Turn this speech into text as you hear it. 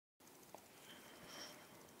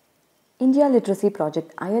India literacy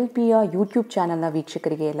project ILPಯ YouTube ಚಾನಲ್ನ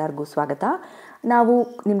ವೀಕ್ಷಕರಿಗೆ ಎಲ್ಲರಿಗೂ ಸ್ವಾಗತ. ನಾವು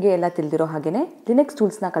ನಿಮಗೆ ಎಲ್ಲ ತಿಳಿದಿರೋ ಹಾಗೆಯೇ ಲಿನಕ್ಸ್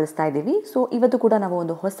ಟೂಲ್ಸ್ನ ಕಲಿಸ್ತಾ ಇದ್ದೀವಿ. ಸೊ ಇವತ್ತು ಕೂಡ ನಾವು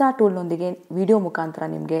ಒಂದು ಹೊಸ ಟೂಲ್ನೊಂದಿಗೆ ವಿಡಿಯೋ ಮುಖಾಂತರ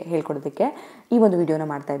ನಿಮಗೆ ಹೇಳ್ಕೊಡೋದಕ್ಕೆ ಈ ಒಂದು ವಿಡಿಯೋನ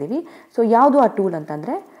ಮಾಡ್ತಾ ಇದ್ದೀವಿ. ಸೊ ಯಾವುದು ಆ ಟೂಲ್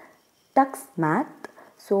ಅಂತಂದರೆ ಟಕ್ಸ್ ಮ್ಯಾಥ್.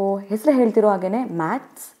 ಸೊ ಹೆಸರು ಹೇಳ್ತಿರೋ ಹಾಗೆಯೇ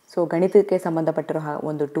ಮ್ಯಾಥ್ಸ್, ಸೊ ಗಣಿತಕ್ಕೆ ಸಂಬಂಧಪಟ್ಟಿರೋ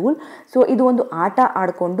ಒಂದು ಟೂಲ್. ಸೊ ಇದು ಒಂದು ಆಟ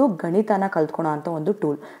ಆಡಿಕೊಂಡು ಗಣಿತನ ಕಲ್ತ್ಕೊಳ್ಳೋ ಅಂಥ ಒಂದು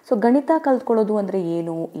ಟೂಲ್. ಸೊ ಗಣಿತ ಕಲ್ತ್ಕೊಳ್ಳೋದು ಅಂದರೆ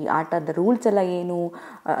ಏನು, ಈ ಆಟದ ರೂಲ್ಸ್ ಎಲ್ಲ ಏನು,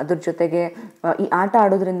 ಅದ್ರ ಜೊತೆಗೆ ಈ ಆಟ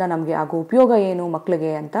ಆಡೋದ್ರಿಂದ ನಮಗೆ ಆಗೋ ಉಪಯೋಗ ಏನು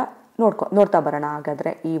ಮಕ್ಕಳಿಗೆ ಅಂತ ನೋಡ್ತಾ ಬರೋಣ.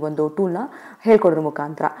 ಹಾಗಾದರೆ ಈ ಒಂದು ಟೂಲ್ನ ಹೇಳ್ಕೊಡೋದ್ರ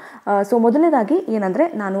ಮುಖಾಂತರ. ಸೊ ಮೊದಲನೇದಾಗಿ ಏನಂದರೆ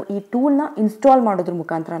ನಾನು ಈ ಟೂಲ್ನ ಇನ್ಸ್ಟಾಲ್ ಮಾಡೋದ್ರ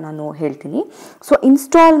ಮುಖಾಂತರ ನಾನು ಹೇಳ್ತೀನಿ. ಸೊ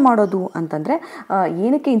ಇನ್ಸ್ಟಾಲ್ ಮಾಡೋದು ಅಂತಂದರೆ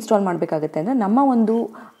ಏನಕ್ಕೆ ಇನ್ಸ್ಟಾಲ್ ಮಾಡಬೇಕಾಗುತ್ತೆ ಅಂದರೆ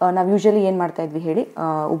ನಾವು ಯೂಶಲಿ ಏನು ಮಾಡ್ತಾಯಿದ್ವಿ ಹೇಳಿ,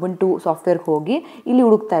 ಉಬುಂಟು ಸಾಫ್ಟ್ವೇರ್ಗೆ ಹೋಗಿ ಇಲ್ಲಿ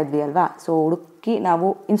ಹುಡುಕ್ತಾ ಇದ್ವಿ ಅಲ್ವಾ. ಸೊ ಹುಡುಕಿ ನಾವು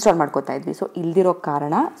ಇನ್ಸ್ಟಾಲ್ ಮಾಡ್ಕೋತಾ ಇದ್ವಿ. ಸೊ ಇಲ್ದಿರೋ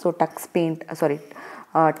ಕಾರಣ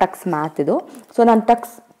ಟಕ್ಸ್ ಮ್ಯಾಥ್ ಇದು. ಸೊ ನಾನು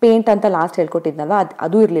ಟಕ್ಸ್ ಪೇಂಟ್ ಅಂತ ಲಾಸ್ಟ್ ಹೇಳ್ಕೊಟ್ಟಿದ್ನಲ್ವ,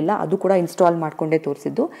 ಅದು ಇರಲಿಲ್ಲ, ಅದು ಕೂಡ ಇನ್ಸ್ಟಾಲ್ ಮಾಡಿಕೊಂಡೇ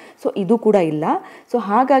ತೋರಿಸಿದ್ದು. ಸೊ ಇದು ಕೂಡ ಇಲ್ಲ. ಸೊ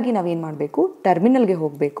ಹಾಗಾಗಿ ನಾವೇನು ಮಾಡಬೇಕು, ಟರ್ಮಿನಲ್ಗೆ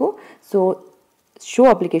ಹೋಗಬೇಕು. ಸೊ ಶೋ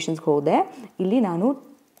ಅಪ್ಲಿಕೇಶನ್ಸ್ಗೆ ಹೋದೆ, ಇಲ್ಲಿ ನಾನು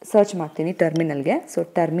ಸರ್ಚ್ ಮಾಡ್ತೀನಿ ಟರ್ಮಿನಲ್ಗೆ. ಸೊ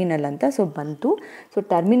ಟರ್ಮಿನಲ್ ಅಂತ ಬಂತು. ಸೊ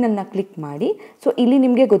ಟರ್ಮಿನಲ್ನ ಕ್ಲಿಕ್ ಮಾಡಿ. ಸೊ ಇಲ್ಲಿ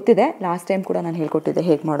ನಿಮಗೆ ಗೊತ್ತಿದೆ, ಲಾಸ್ಟ್ ಟೈಮ್ ಕೂಡ ನಾನು ಹೇಳ್ಕೊಟ್ಟಿದ್ದೆ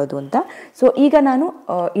ಹೇಗೆ ಮಾಡೋದು ಅಂತ. ಸೊ ಈಗ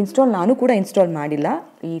ನಾನು ಕೂಡ ಇನ್ಸ್ಟಾಲ್ ಮಾಡಿಲ್ಲ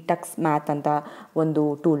ಈ ಟಕ್ಸ್ ಮ್ಯಾಥ್ ಅಂತ ಒಂದು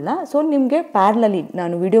ಟೂಲ್ನ. ಸೊ ನಿಮಗೆ ಪ್ಯಾರಲಲ್ಲಿ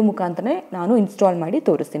ನಾನು ವಿಡಿಯೋ ಮುಖಾಂತರನೇ ನಾನು ಇನ್ಸ್ಟಾಲ್ ಮಾಡಿ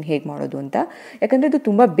ತೋರಿಸ್ತೀನಿ ಹೇಗೆ ಮಾಡೋದು ಅಂತ. ಯಾಕಂದರೆ ಇದು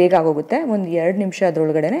ತುಂಬ ಬೇಗ ಆಗೋಗುತ್ತೆ, ಒಂದು 2 ನಿಮಿಷ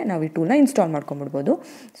ಅದರೊಳಗಡೆ ನಾವು ಈ ಟೂಲ್ನ ಇನ್ಸ್ಟಾಲ್ ಮಾಡ್ಕೊಂಬಿಡ್ಬೋದು.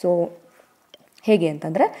 ಸೊ ಹೇಗೆ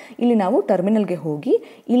ಅಂತಂದರೆ ಇಲ್ಲಿ ನಾವು ಟರ್ಮಿನಲ್ಗೆ ಹೋಗಿ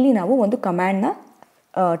ಇಲ್ಲಿ ನಾವು ಒಂದು ಕಮ್ಯಾಂಡ್ನ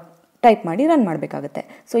ಟೈಪ್ ಮಾಡಿ ರನ್ ಮಾಡಬೇಕಾಗತ್ತೆ.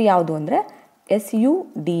 ಸೊ ಯಾವುದು ಅಂದರೆ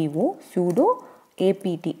sudo apt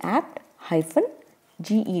apt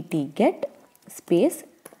 -get space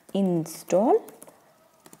install,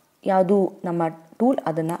 ಯಾವುದು ನಮ್ಮ ಟೂಲ್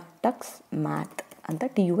ಅದನ್ನು ಟಕ್ಸ್ ಮ್ಯಾಥ್ ಅಂತ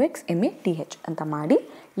TUXMATH ಅಂತ ಮಾಡಿ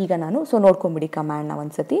ಈಗ ನಾನು ನೋಡ್ಕೊಂಬಿಡಿ ಕಮ್ಯಾಂಡ್ನ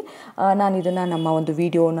ಒಂದು ಸತಿ. ನಾನು ಇದನ್ನು ನಮ್ಮ ಒಂದು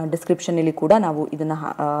ವಿಡಿಯೋನ ಡಿಸ್ಕ್ರಿಪ್ಷನಲ್ಲಿ ಕೂಡ ನಾವು ಇದನ್ನು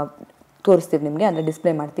ತೋರಿಸ್ತೀವಿ ನಿಮಗೆ, ಅಂದರೆ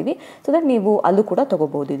ಡಿಸ್ಪ್ಲೇ ಮಾಡ್ತೀವಿ. ಸೊ ದಟ್ ನೀವು ಅಲ್ಲೂ ಕೂಡ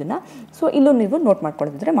ತೊಗೋಬೋದು ಇದನ್ನು. ಸೊ ಇಲ್ಲೂ ನೀವು ನೋಟ್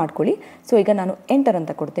ಮಾಡ್ಕೊಳ್ಳೋದಿದ್ರೆ ಮಾಡ್ಕೊಳ್ಳಿ. ಸೊ ಈಗ ನಾನು ಎಂಟರ್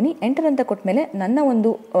ಅಂತ ಕೊಡ್ತೀನಿ. ಎಂಟರ್ ಅಂತ ಕೊಟ್ಟ ಮೇಲೆ ನನ್ನ ಒಂದು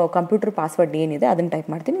ಕಂಪ್ಯೂಟರ್ ಪಾಸ್ವರ್ಡ್ ಏನಿದೆ ಅದನ್ನು ಟೈಪ್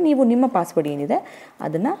ಮಾಡ್ತೀನಿ. ನೀವು ನಿಮ್ಮ ಪಾಸ್ವರ್ಡ್ ಏನಿದೆ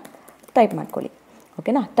ಅದನ್ನು ಟೈಪ್ ಮಾಡ್ಕೊಳ್ಳಿ.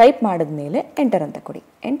 ಓಕೆನಾ? ಟೈಪ್ ಮಾಡಿದ್ಮೇಲೆ ಎಂಟರ್ ಅಂತ ಕೊಡಿ.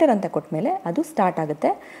 ಎಂಟರ್ ಅಂತ ಕೊಟ್ಟ ಮೇಲೆ ಅದು ಸ್ಟಾರ್ಟ್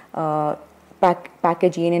ಆಗುತ್ತೆ.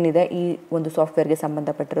 ಪ್ಯಾಕೇಜ್ ಏನೇನಿದೆ ಈ ಒಂದು ಸಾಫ್ಟ್ವೇರ್ಗೆ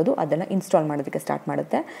ಸಂಬಂಧಪಟ್ಟಿರೋದು ಅದನ್ನು ಇನ್ಸ್ಟಾಲ್ ಮಾಡೋದಕ್ಕೆ ಸ್ಟಾರ್ಟ್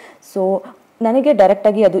ಮಾಡುತ್ತೆ. ಸೊ ನನಗೆ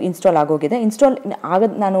ಡೈರೆಕ್ಟಾಗಿ ಅದು ಇನ್ಸ್ಟಾಲ್ ಆಗೋಗಿದೆ. ಇನ್ಸ್ಟಾಲ್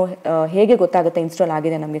ಆಗೋದು ನಾನು ಹೇಗೆ ಗೊತ್ತಾಗುತ್ತೆ ಇನ್ಸ್ಟಾಲ್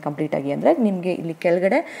ಆಗಿದೆ ನಮಗೆ ಕಂಪ್ಲೀಟಾಗಿ ಅಂದರೆ, ನಿಮಗೆ ಇಲ್ಲಿ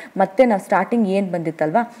ಕೆಳಗಡೆ ಮತ್ತೆ ನಾವು ಸ್ಟಾರ್ಟಿಂಗ್ ಏನು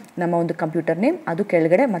ಬಂದಿತ್ತಲ್ವ ನಮ್ಮ ಒಂದು ಕಂಪ್ಯೂಟರ್ ನೇಮ್, ಅದು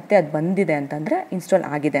ಕೆಳಗಡೆ ಮತ್ತೆ ಅದು ಬಂದಿದೆ ಅಂತಂದರೆ ಇನ್ಸ್ಟಾಲ್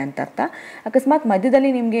ಆಗಿದೆ ಅಂತ ಅರ್ಥ. ಅಕಸ್ಮಾತ್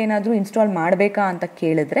ಮಧ್ಯದಲ್ಲಿ ನಿಮಗೆ ಏನಾದರೂ ಇನ್ಸ್ಟಾಲ್ ಮಾಡಬೇಕಾ ಅಂತ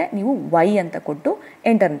ಕೇಳಿದ್ರೆ ನೀವು Y ಅಂತ ಕೊಟ್ಟು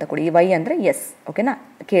ಎಂಟರ್ ಅಂತ ಕೊಡಿ. ಈ Y ಅಂದರೆ ಎಸ್, ಓಕೆನಾ?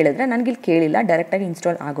 ಕೇಳಿದ್ರೆ ನನಗಿಲ್ಲಿ ಕೇಳಿಲ್ಲ, ಡೈರೆಕ್ಟಾಗಿ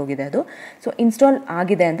ಇನ್ಸ್ಟಾಲ್ ಆಗೋಗಿದೆ ಅದು. ಸೊ ಇನ್ಸ್ಟಾಲ್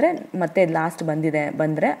ಆಗಿದೆ ಅಂದರೆ ಮತ್ತೆ ಲಾಸ್ಟ್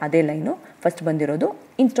ಬಂದರೆ ಅದೇ ಲೈನು ಫಸ್ಟ್ ಬಂದಿರೋದು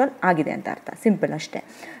ಇನ್ಸ್ಟಾಲ್ ಆಗಿದೆ ಅಂತ ಅರ್ಥ. ಸಿಂಪಲ್ ಅಷ್ಟೇ.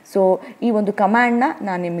 ಸೊ ಈ ಒಂದು ಕಮ್ಯಾಂಡ್ನ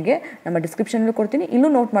ನಾನು ನಿಮಗೆ ನಮ್ಮ ಡಿಸ್ಕ್ರಿಪ್ಷನಲ್ಲೂ ಕೊಡ್ತೀನಿ, ಇಲ್ಲೂ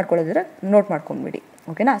ನೋಟ್ ಮಾಡ್ಕೊಳ್ಳೋದಿದ್ರೆ ನೋಟ್ ಮಾಡ್ಕೊಂಡ್ಬಿಡಿ.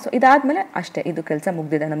 ಓಕೆನಾ? ಸೊ ಇದಾದಮೇಲೆ ಅಷ್ಟೇ, ಇದು ಕೆಲಸ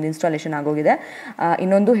ಮುಗ್ದಿದೆ, ನಮ್ಮದು ಇನ್ಸ್ಟಾಲೇಷನ್ ಆಗೋಗಿದೆ.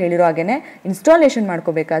 ಇನ್ನೊಂದು ಹೇಳಿರೋ ಹಾಗೇ ಇನ್ಸ್ಟಾಲೇಷನ್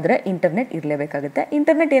ಮಾಡ್ಕೋಬೇಕಾದ್ರೆ ಇಂಟರ್ನೆಟ್ ಇರಲೇಬೇಕಾಗುತ್ತೆ.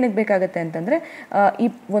 ಇಂಟರ್ನೆಟ್ ಏನಕ್ಕೆ ಬೇಕಾಗುತ್ತೆ ಅಂತಂದರೆ, ಈ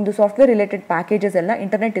ಒಂದು ಸಾಫ್ಟ್ವೇರ್ ರಿಲೇಟೆಡ್ ಪ್ಯಾಕೇಜಸ್ ಎಲ್ಲ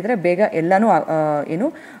ಇಂಟರ್ನೆಟ್ ಇದ್ದರೆ ಬೇಗ ಎಲ್ಲನೂ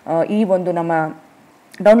ಈ ಒಂದು ನಮ್ಮ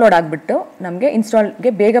ಡೌನ್ಲೋಡ್ ಆಗಿಬಿಟ್ಟು ನಮಗೆ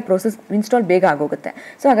ಇನ್ಸ್ಟಾಲ್ ಬೇಗ ಆಗೋಗುತ್ತೆ.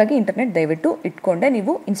 ಸೊ ಹಾಗಾಗಿ ಇಂಟರ್ನೆಟ್ ದಯವಿಟ್ಟು ಇಟ್ಕೊಂಡೆ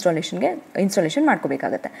ನೀವು ಇನ್ಸ್ಟಾಲೇಷನ್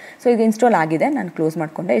ಮಾಡ್ಕೋಬೇಕಾಗತ್ತೆ. ಸೊ ಈಗ ಇನ್ಸ್ಟಾಲ್ ಆಗಿದೆ, ನಾನು ಕ್ಲೋಸ್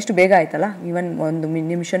ಮಾಡಿಕೊಂಡೆ. ಎಷ್ಟು ಬೇಗ ಆಯ್ತಲ್ಲ, ಈವನ್ 1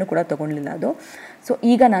 ನಿಮಿಷನೂ ಕೂಡ ತೊಗೊಳ್ಳಿಲ್ಲ ಅದು. ಸೊ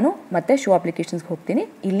ಈಗ ನಾನು ಮತ್ತೆ ಶೋ ಅಪ್ಲಿಕೇಶನ್ಸ್ಗೆ ಹೋಗ್ತೀನಿ.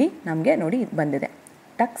 ಇಲ್ಲಿ ನಮಗೆ ನೋಡಿ ಬಂದಿದೆ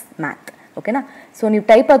ಟಕ್ಸ್ ಮ್ಯಾಥ್. ಓಕೆನಾ? ಸೊ ನೀವು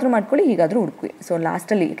ಟೈಪ್ ಆದರೂ ಮಾಡ್ಕೊಳ್ಳಿ, ಹೀಗಾದರೂ ಹುಡುಕಿ. ಸೊ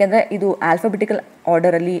ಲಾಸ್ಟಲ್ಲಿ, ಯಾಕೆಂದರೆ ಇದು ಆಲ್ಫಾಬೆಟಿಕಲ್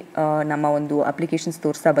ಆರ್ಡರಲ್ಲಿ ನಮ್ಮ ಒಂದು ಅಪ್ಲಿಕೇಶನ್ಸ್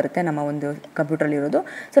ತೋರಿಸ್ತಾ ಬರುತ್ತೆ ನಮ್ಮ ಒಂದು ಕಂಪ್ಯೂಟ್ರಲ್ಲಿ ಇರೋದು.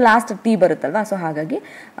 ಸೊ ಲಾಸ್ಟ್ T ಬರುತ್ತಲ್ವ, ಸೊ ಹಾಗಾಗಿ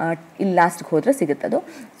ಇಲ್ಲಿ ಲಾಸ್ಟ್ಗೆ ಹೋದರೆ ಸಿಗುತ್ತದು.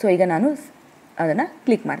 ಸೊ ಈಗ ನಾನು ಅದನ್ನು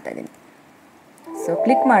ಕ್ಲಿಕ್ ಮಾಡ್ತಾಯಿದ್ದೀನಿ. ಸೊ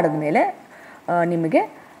ಕ್ಲಿಕ್ ಮಾಡಿದ್ಮೇಲೆ ನಿಮಗೆ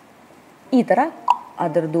ಈ ಥರ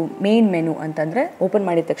ಅದರದ್ದು ಮೇನ್ ಮೆನು ಅಂತಂದರೆ ಓಪನ್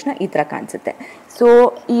ಮಾಡಿದ ತಕ್ಷಣ ಈ ಥರ ಕಾಣಿಸುತ್ತೆ. ಸೊ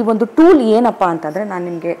ಈ ಒಂದು ಟೂಲ್ ಏನಪ್ಪ ಅಂತಂದರೆ, ನಾನು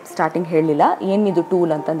ನಿಮಗೆ ಸ್ಟಾರ್ಟಿಂಗ್ ಹೇಳಲಿಲ್ಲ ಏನಿದು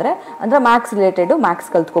ಟೂಲ್ ಅಂತಂದರೆ ಮ್ಯಾಥ್ಸ್ ರಿಲೇಟೆಡು, ಮ್ಯಾಥ್ಸ್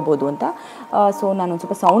ಕಲ್ತ್ಕೋಬೋದು ಅಂತ. ಸೊ ನಾನು ಒಂದು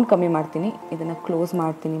ಸ್ವಲ್ಪ ಸೌಂಡ್ ಕಮ್ಮಿ ಮಾಡ್ತೀನಿ, ಇದನ್ನು ಕ್ಲೋಸ್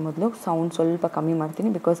ಮಾಡ್ತೀನಿ. ಮೊದಲು ಸೌಂಡ್ ಸ್ವಲ್ಪ ಕಮ್ಮಿ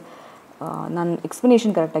ಮಾಡ್ತೀನಿ, ಬಿಕಾಸ್ ನಾನು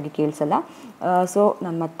ಎಕ್ಸ್ಪ್ಲನೇಷನ್ ಕರೆಕ್ಟಾಗಿ ಕೇಳಿಸಲ್ಲ. ಸೊ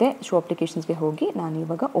ನಾನು ಮತ್ತೆ ಶೋ ಅಪ್ಲಿಕೇಶನ್ಸ್ಗೆ ಹೋಗಿ ನಾನು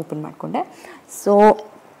ಇವಾಗ ಓಪನ್ ಮಾಡಿಕೊಂಡೆ. ಸೊ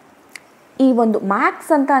ಈ ಒಂದು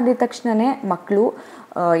ಮ್ಯಾಥ್ಸ್ ಅಂತ ಅಂದಿದ ತಕ್ಷಣವೇ ಮಕ್ಕಳು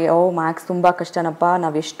ಮ್ಯಾಥ್ಸ್ ತುಂಬ ಕಷ್ಟನಪ್ಪ,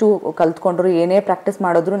 ನಾವೆಷ್ಟು ಕಲ್ತ್ಕೊಂಡ್ರು ಏನೇ ಪ್ರಾಕ್ಟೀಸ್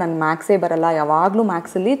ಮಾಡಿದ್ರು ನನಗೆ ಮ್ಯಾಥ್ಸೇ ಬರಲ್ಲ, ಯಾವಾಗಲೂ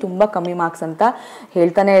ಮ್ಯಾಥ್ಸಲ್ಲಿ ತುಂಬ ಕಮ್ಮಿ ಮಾರ್ಕ್ಸ್ ಅಂತ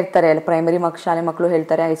ಹೇಳ್ತಾನೆ ಇರ್ತಾರೆ. ಪ್ರೈಮರಿ ಶಾಲೆ ಮಕ್ಕಳು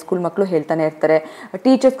ಹೇಳ್ತಾರೆ, ಹೈಸ್ಕೂಲ್ ಮಕ್ಕಳು ಹೇಳ್ತಾನೆ ಇರ್ತಾರೆ.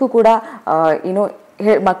 ಟೀಚರ್ಸ್ಗೂ ಕೂಡ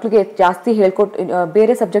ಮಕ್ಕಳಿಗೆ ಜಾಸ್ತಿ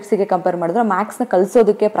ಬೇರೆ ಸಬ್ಜೆಕ್ಟ್ಸಿಗೆ ಕಂಪೇರ್ ಮಾಡಿದ್ರೆ ಮ್ಯಾಥ್ಸ್ನ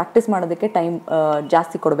ಕಲಿಸೋದಕ್ಕೆ ಪ್ರಾಕ್ಟೀಸ್ ಮಾಡೋದಕ್ಕೆ ಟೈಮ್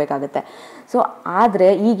ಜಾಸ್ತಿ ಕೊಡಬೇಕಾಗುತ್ತೆ. ಸೊ ಆದರೆ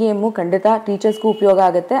ಈ ಗೇಮು ಖಂಡಿತ ಟೀಚರ್ಸ್ಗೂ ಉಪಯೋಗ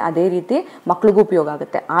ಆಗುತ್ತೆ, ಅದೇ ರೀತಿ ಮಕ್ಳಿಗೂ ಉಪಯೋಗ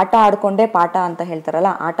ಆಗುತ್ತೆ. ಆಟ ಆಡಿಕೊಂಡೇ ಪಾಠ ಅಂತ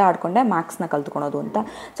ಹೇಳ್ತಾರಲ್ಲ, ಆಟ ಆಡಿಕೊಂಡೇ ಮ್ಯಾಥ್ಸ್ನ ಕಲ್ತ್ಕೊಳೋದು ಅಂತ.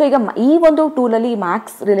 ಸೊ ಈಗ ಈ ಒಂದು ಟೂಲಲ್ಲಿ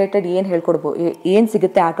ಮ್ಯಾಥ್ಸ್ ರಿಲೇಟೆಡ್ ಏನು ಹೇಳ್ಕೊಡ್ಬೋದು, ಏನು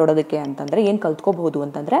ಸಿಗುತ್ತೆ ಆಟ ಆಡೋದಕ್ಕೆ ಅಂತಂದರೆ, ಏನು ಕಲ್ತ್ಕೋಬಹುದು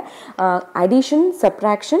ಅಂತಂದರೆ ಅಡಿಷನ್,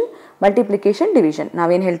 ಸಬ್ಟ್ರಾಕ್ಷನ್, ಮಲ್ಟಿಪ್ಲಿಕೇಶನ್, ಡಿವಿಷನ್.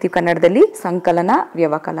 ನಾವೇನು ಹೇಳ್ತೀವಿ ಕನ್ನಡದಲ್ಲಿ ಸಂಕಲನ,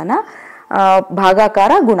 ವ್ಯವಕಲನ,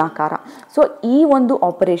 ಭಾಗಾಕಾರ, ಗುಣಾಕಾರ. ಸೊ ಈ ಒಂದು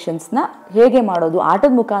ಆಪರೇಷನ್ಸ್ನ ಹೇಗೆ ಮಾಡೋದು,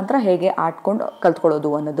 ಆಟದ ಮುಖಾಂತರ ಹೇಗೆ ಆಡ್ಕೊಂಡು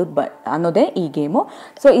ಕಲ್ತ್ಕೊಳ್ಳೋದು ಅನ್ನೋದೇ ಈ ಗೇಮು.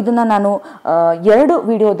 ಸೊ ಇದನ್ನು ನಾನು 2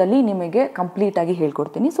 ವಿಡಿಯೋದಲ್ಲಿ ನಿಮಗೆ ಕಂಪ್ಲೀಟಾಗಿ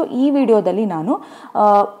ಹೇಳ್ಕೊಡ್ತೀನಿ. ಸೊ ಈ ವಿಡಿಯೋದಲ್ಲಿ ನಾನು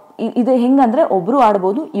ಇದು ಹೆಂಗಂದರೆ ಒಬ್ಬರು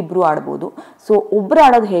ಆಡ್ಬೋದು, ಇಬ್ಬರು ಆಡ್ಬೋದು. ಸೊ ಒಬ್ಬರು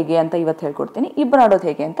ಆಡೋದು ಹೇಗೆ ಅಂತ ಇವತ್ತು ಹೇಳ್ಕೊಡ್ತೀನಿ, ಇಬ್ಬರು ಆಡೋದು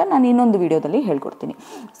ಹೇಗೆ ಅಂತ ನಾನು ಇನ್ನೊಂದು ವಿಡಿಯೋದಲ್ಲಿ ಹೇಳ್ಕೊಡ್ತೀನಿ.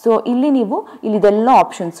 ಸೊ ಇಲ್ಲಿದೆಲ್ಲ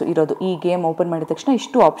ಆಪ್ಷನ್ಸು ಇರೋದು. ಈ ಗೇಮ್ ಓಪನ್ ಮಾಡಿದ ತಕ್ಷಣ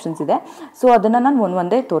ಇಷ್ಟು ಆಪ್ಷನ್ಸ್ ಇದೆ. ಸೊ ಅದನ್ನು ನಾನು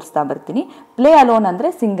ಒಂದೇ ತೋರಿಸ್ತಾ ಬರ್ತೀನಿ. ಪ್ಲೇ ಅಲೋನ್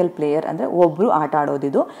ಅಂದರೆ ಸಿಂಗಲ್ ಪ್ಲೇಯರ್, ಅಂದರೆ ಒಬ್ಬರು ಆಟ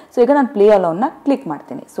ಆಡೋದಿದು. ಸೊ ಈಗ ನಾನು ಪ್ಲೇ ಅಲೋನ್ನ ಕ್ಲಿಕ್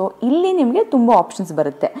ಮಾಡ್ತೀನಿ. ಸೊ ಇಲ್ಲಿ ನಿಮಗೆ ತುಂಬ ಆಪ್ಷನ್ಸ್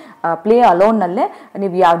ಬರುತ್ತೆ. ಪ್ಲೇ ಅಲೋನ್ನಲ್ಲೇ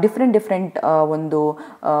ನೀವು ಡಿಫ್ರೆಂಟ್ ಒಂದು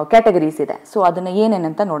ಕ್ಯಾಟಗರೀಸ್ ಇದೆ. ಸೊ ಅದನ್ನು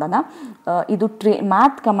ಏನೇನಂತ ನೋಡೋಣ. ಇದು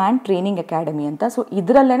ಮ್ಯಾಥ್ ಕಮಾಂಡ್ ಟ್ರೈನಿಂಗ್ ಅಕಾಡೆಮಿ ಅಂತ. ಸೊ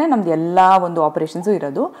ಇದರಲ್ಲೇ ನಮ್ದು ಎಲ್ಲ ಒಂದು ಆಪರೇಷನ್ಸು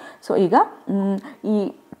ಇರೋದು. ಸೊ ಈಗ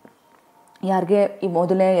ಯಾರಿಗೆ ಈ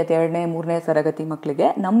 1ನೇ, 2ನೇ, 3ನೇ ತರಗತಿ ಮಕ್ಕಳಿಗೆ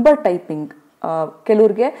ನಂಬರ್ ಟೈಪಿಂಗ್,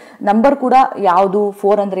 ಕೆಲವ್ರಿಗೆ ನಂಬರ್ ಕೂಡ ಯಾವುದು,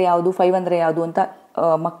 4 ಅಂದರೆ ಯಾವುದು, 5 ಅಂದರೆ ಯಾವುದು ಅಂತ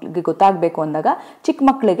ಮಕ್ಕಳಿಗೆ ಗೊತ್ತಾಗಬೇಕು ಅಂದಾಗ ಚಿಕ್ಕ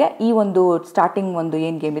ಮಕ್ಕಳಿಗೆ ಈ ಒಂದು ಸ್ಟಾರ್ಟಿಂಗ್ ಒಂದು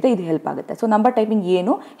ಏನು ಗೇಮ್ ಇದೆ ಇದು ಹೆಲ್ಪ್ ಆಗುತ್ತೆ. ಸೊ ನಂಬರ್ ಟೈಪಿಂಗ್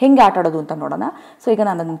ಏನು, ಹೆಂಗೆ ಆಟ ಆಡೋದು ಅಂತ ನೋಡೋಣ. ಸೊ ಈಗ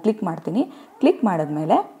ನಾನು ಅದನ್ನು ಕ್ಲಿಕ್ ಮಾಡ್ತೀನಿ. ಕ್ಲಿಕ್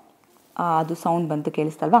ಮಾಡಿದ್ಮೇಲೆ ಅದು ಸೌಂಡ್ ಬಂತು,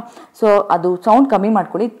 ಕೇಳಿಸ್ತಲ್ವಾ? ಸೊ ಅದು ಸೌಂಡ್ ಕಮ್ಮಿ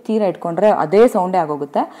ಮಾಡ್ಕೊಳ್ಳಿ, ತೀರಾ ಇಟ್ಕೊಂಡ್ರೆ ಅದೇ ಸೌಂಡೇ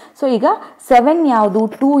ಆಗೋಗುತ್ತೆ. ಸೊ ಈಗ 7 ಯಾವುದು,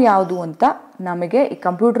 2 ಯಾವುದು ಅಂತ ನಮಗೆ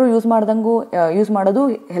ಕಂಪ್ಯೂಟ್ರು ಯೂಸ್ ಮಾಡೋದು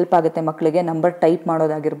ಹೆಲ್ಪ್ ಆಗುತ್ತೆ ಮಕ್ಕಳಿಗೆ. ನಂಬರ್ ಟೈಪ್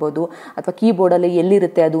ಮಾಡೋದಾಗಿರ್ಬೋದು, ಅಥವಾ ಕೀಬೋರ್ಡಲ್ಲಿ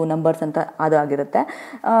ಎಲ್ಲಿರುತ್ತೆ ಅದು ನಂಬರ್ಸ್ ಅಂತ ಅದು ಆಗಿರುತ್ತೆ.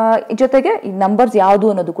 ಜೊತೆಗೆ ಈ ನಂಬರ್ಸ್ ಯಾವುದು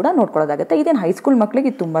ಅನ್ನೋದು ಕೂಡ ನೋಡ್ಕೊಳ್ಳೋದಾಗುತ್ತೆ. ಇದೇನು ಹೈಸ್ಕೂಲ್ ಮಕ್ಕಳಿಗೆ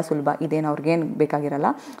ಇದು ತುಂಬ ಸುಲಭ, ಇದೇನು ಅವ್ರಿಗೇನು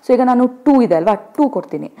ಬೇಕಾಗಿರಲ್ಲ. ಸೊ ಈಗ ನಾನು 2 ಇದೆ ಅಲ್ವಾ, 2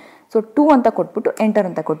 ಕೊಡ್ತೀನಿ. ಸೊ 2 ಅಂತ ಕೊಟ್ಬಿಟ್ಟು ಎಂಟರ್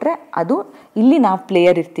ಅಂತ ಕೊಟ್ಟರೆ ಅದು ಇಲ್ಲಿ ನಾವು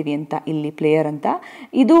ಪ್ಲೇಯರ್ ಇರ್ತೀವಿ ಅಂತ, ಇಲ್ಲಿ ಪ್ಲೇಯರ್ ಅಂತ.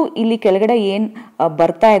 ಇದು ಇಲ್ಲಿ ಕೆಳಗಡೆ ಏನು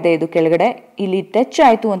ಬರ್ತಾ ಇದೆ, ಇದು ಕೆಳಗಡೆ ಇಲ್ಲಿ ಟಚ್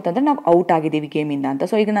ಆಯಿತು ಅಂತಂದರೆ ನಾವು ಔಟ್ ಆಗಿದ್ದೀವಿ ಗೇಮಿಂದ ಅಂತ.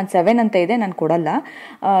 ಸೊ ಈಗ ನಾನು 7 ಅಂತ ಇದೆ, ನಾನು ಕೊಡಲ್ಲ.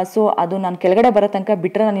 ಸೊ ಅದು ನಾನು ಕೆಳಗಡೆ ಬರೋ ತನಕ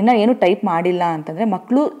ಬಿಟ್ಟರೆ, ನಾನು ಇನ್ನೂ ಏನು ಟೈಪ್ ಮಾಡಿಲ್ಲ ಅಂತಂದರೆ,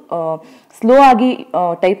 ಮಕ್ಕಳು ಸ್ಲೋ ಆಗಿ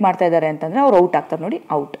ಟೈಪ್ ಮಾಡ್ತಾ ಇದ್ದಾರೆ ಅಂತಂದರೆ ಅವ್ರು ಔಟ್ ಆಗ್ತಾರೆ ನೋಡಿ,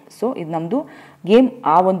 ಔಟ್. ಸೊ ಇದು ನಮ್ಮದು ಗೇಮ್,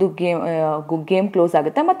 ಆ ಒಂದು ಗೇಮ್ ಕ್ಲೋಸ್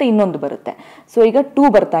ಆಗುತ್ತೆ. ಮತ್ತು ಇನ್ನೊಂದು ಬರುತ್ತೆ. ಸೊ ಈಗ 2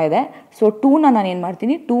 ಬರ್ತಾ ಇದೆ. ಸೊ 2ನ ನಾನು ಏನು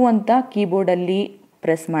ಮಾಡ್ತೀನಿ, 2 ಅಂತ ಕೀಬೋರ್ಡಲ್ಲಿ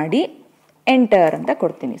ಪ್ರೆಸ್ ಮಾಡಿ ಎಂಟರ್ ಅಂತ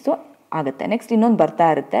ಕೊಡ್ತೀನಿ. ಸೊ ಆಗುತ್ತೆ. ನೆಕ್ಸ್ಟ್ ಇನ್ನೊಂದು ಬರ್ತಾ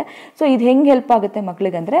ಇರುತ್ತೆ. ಸೊ ಇದು ಹೆಂಗೆ ಹೆಲ್ಪ್ ಆಗುತ್ತೆ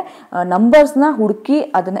ಮಕ್ಕಳಿಗೆ ಅಂದರೆ, ನಂಬರ್ಸ್ನ ಹುಡುಕಿ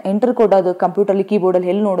ಅದನ್ನು ಎಂಟರ್ ಕೊಡೋದು ಕಂಪ್ಯೂಟರ್ಲಿ, ಕೀಬೋರ್ಡಲ್ಲಿ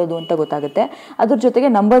ಎಲ್ಲಿ ನೋಡೋದು ಅಂತ ಗೊತ್ತಾಗುತ್ತೆ. ಅದ್ರ ಜೊತೆಗೆ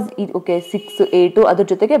ನಂಬರ್ಸ್ ಓಕೆ 6, 8 ಅದ್ರ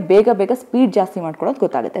ಜೊತೆಗೆ ಬೇಗ ಸ್ಪೀಡ್ ಜಾಸ್ತಿ ಮಾಡ್ಕೊಳ್ಳೋದು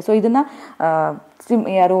ಗೊತ್ತಾಗುತ್ತೆ. ಸೊ ಇದನ್ನು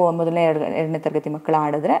ಯಾರು 1ನೇ, 2ನೇ ತರಗತಿ ಮಕ್ಕಳು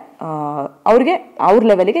ಆಡಿದ್ರೆ ಅವ್ರ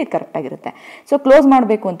ಲೆವೆಲಿಗೆ ಇದು ಕರೆಕ್ಟಾಗಿರುತ್ತೆ. ಸೊ ಕ್ಲೋಸ್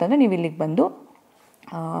ಮಾಡಬೇಕು ಅಂತಂದರೆ ನೀವು ಇಲ್ಲಿಗೆ ಬಂದು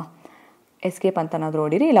ಎಸ್ಕೇಪ್ ಅಂತನಾದರೂ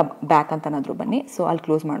ಹೊಡೀರಿ, ಇಲ್ಲ ಬ್ಯಾಕ್ ಅಂತನಾದರೂ ಬನ್ನಿ. ಸೊ ಅಲ್ಲಿ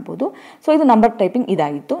ಕ್ಲೋಸ್ ಮಾಡ್ಬೋದು. ಸೊ ಇದು ನಂಬರ್ ಟೈಪಿಂಗ್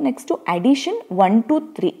ಇದಾಗಿತ್ತು. Next addition 1 to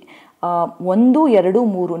 3, 1, 2,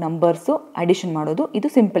 3 numbers addition ಮಾಡೋದು. ಇದು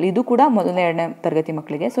ಸಿಂಪಲ್, ಇದು ಕೂಡ 1ನೇ, 2ನೇ ತರಗತಿ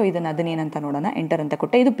ಮಕ್ಕಳಿಗೆ. ಸೊ ಅದನ್ನೇನಂತ ನೋಡೋಣ. ಎಂಟರ್ ಅಂತ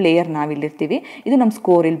ಕೊಟ್ಟೆ. ಇದು ಪ್ಲೇಯರ್, ನಾವಿಲ್ಲಿರ್ತೀವಿ. ಇದು ನಮ್ಮ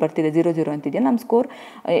ಸ್ಕೋರ್ ಇಲ್ಲಿ ಬರ್ತಿದೆ, 0-0 ಅಂತಿದೆಯಾ ನಮ್ಮ ಸ್ಕೋರ್.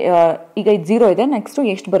 ಈಗ ಇದು 0 ಇದೆ. ನೆಕ್ಸ್ಟು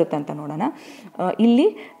ಎಷ್ಟು ಬರುತ್ತೆ ಅಂತ ನೋಡೋಣ. ಇಲ್ಲಿ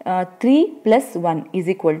 3 + 1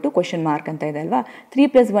 = ಕ್ವಶನ್ ಮಾರ್ಕ್ ಅಂತ ಇದೆ ಅಲ್ವಾ.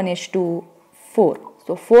 3 + 1 ಎಷ್ಟು? 4.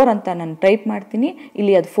 ಸೊ 4 ಅಂತ ನಾನು ಟೈಪ್ ಮಾಡ್ತೀನಿ.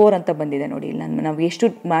 ಇಲ್ಲಿ ಅದು 4 ಅಂತ ಬಂದಿದೆ ನೋಡಿ. ಇಲ್ಲಿ ನಾವು ಎಷ್ಟು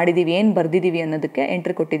ಮಾಡಿದ್ದೀವಿ, ಏನು ಬರೆದಿದ್ದೀವಿ ಅನ್ನೋದಕ್ಕೆ,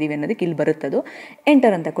 ಎಂಟ್ರಿ ಕೊಟ್ಟಿದ್ದೀವಿ ಅನ್ನೋದಕ್ಕೆ ಇಲ್ಲಿ ಬರುತ್ತದು.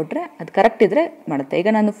 ಎಂಟರ್ ಅಂತ ಕೊಟ್ಟರೆ ಅದು ಕರೆಕ್ಟ್ ಇದ್ದರೆ ಮಾಡುತ್ತೆ. ಈಗ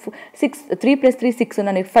ನಾನು 3 + 3 6,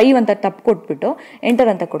 ನನಗೆ 5 ಅಂತ ತಪ್ಪು ಕೊಟ್ಬಿಟ್ಟು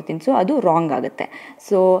ಎಂಟರ್ ಅಂತ ಕೊಡ್ತೀನಿ. ಸೊ ಅದು ರಾಂಗ್ ಆಗುತ್ತೆ.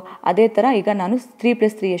 ಸೊ ಅದೇ ಥರ ಈಗ ನಾನು 3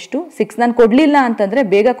 + 3 ಎಷ್ಟು? 6. ನಾನು ಕೊಡಲಿಲ್ಲ ಅಂತಂದರೆ,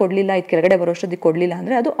 ಬೇಗ ಕೊಡಲಿಲ್ಲ, ಇದು ಕೆಳಗಡೆ ಬರೋಷ್ಟೊತ್ತಿಗೆ ಕೊಡಲಿಲ್ಲ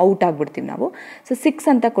ಅಂದರೆ ಅದು ಔಟ್ ಆಗಿಬಿಡ್ತೀವಿ ನಾವು. ಸೊ 6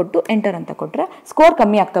 ಅಂತ ಕೊಟ್ಟು ಎಂಟರ್ ಅಂತ ಕೊಟ್ಟರೆ ಸ್ಕೋರ್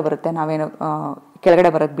ಕಮ್ಮಿ ಆಗ್ತಾ ಬರುತ್ತೆ, ನಾವೇನು ಕೆಳಗಡೆ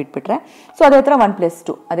ಬರೋದು ಬಿಟ್ಬಿಟ್ರೆ. ಸೊ ಅದೇ ಥರ 1 +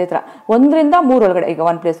 2, ಅದೇ ಥರ 1ರಿಂದ 3 ಒಳಗಡೆ, ಈಗ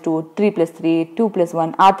 1 + 2, 3 + 3, 2 +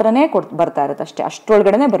 1 ಆ ಥರನೇ ಬರ್ತಾ ಇರುತ್ತೆ ಅಷ್ಟೇ.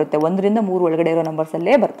 ಅಷ್ಟರೊಳಗಡೆ ಬರುತ್ತೆ, 1ರಿಂದ 3 ಒಳಗಡೆ ಇರೋ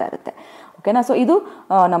ನಂಬರ್ಸಲ್ಲೇ ಬರ್ತಾ ಇರುತ್ತೆ. ಓಕೆನಾ? ಸೊ ಇದು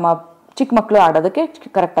ನಮ್ಮ ಚಿಕ್ಕ ಮಕ್ಕಳು ಆಡೋದಕ್ಕೆ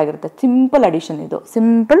ಕರೆಕ್ಟ್ ಆಗಿರುತ್ತೆ. ಸಿಂಪಲ್ ಅಡಿಷನ್, ಇದು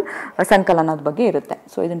ಸಿಂಪಲ್ ಸಂಕಲನದ ಬಗ್ಗೆ ಇರುತ್ತೆ.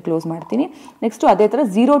 ಸೊ ಇದನ್ನು ಕ್ಲೋಸ್ ಮಾಡ್ತೀನಿ. ನೆಕ್ಸ್ಟು ಅದೇ ಥರ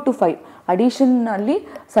 0 to 5 ಅಡಿಷನ್ನಲ್ಲಿ,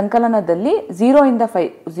 ಸಂಕಲನದಲ್ಲಿ 0 ಇಂದ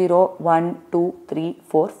 5, 0, 1, 2, 3,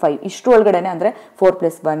 4, 5 ಇಷ್ಟು ಒಳಗಡೆ, ಅಂದರೆ 4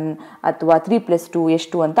 + 1 ಅಥವಾ 3 + 2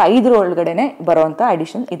 ಎಷ್ಟು ಅಂತ 5 ಒಳಗಡೆ ಬರೋವಂಥ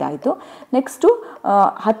ಅಡಿಷನ್ ಇದಾಯಿತು. ನೆಕ್ಸ್ಟು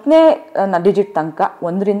 10ನೇ ಡಿಜಿಟ್ ತನಕ,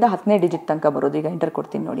 1ರಿಂದ 10ನೇ ಡಿಜಿಟ್ ತನಕ ಬರೋದು. ಈಗ ಎಂಟರ್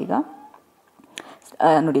ಕೊಡ್ತೀನಿ ನೋಡಿ. ಈಗ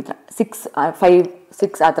ನೋಡಿ 6, 5,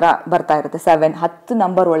 6 ಆ ಥರ ಬರ್ತಾ ಇರುತ್ತೆ. 7, 10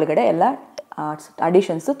 ನಂಬರ್ ಒಳಗಡೆ ಎಲ್ಲ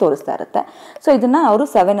ಅಡಿಷನ್ಸು ತೋರಿಸ್ತಾ ಇರುತ್ತೆ. ಸೊ ಇದನ್ನು ಅವರು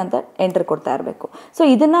 7 ಅಂತ ಎಂಟರ್ ಕೊಡ್ತಾ ಇರಬೇಕು. ಸೊ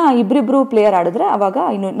ಇದನ್ನು ಇಬ್ಬರಿಬ್ಬರು ಪ್ಲೇಯರ್ ಆಡಿದ್ರೆ ಅವಾಗ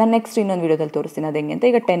ನಾನು ನೆಕ್ಸ್ಟ್ ಇನ್ನೊಂದು ವೀಡಿಯೋದಲ್ಲಿ ತೋರಿಸ್ತೀನಿ ಅದು ಹೆಂಗೆ ಅಂತ.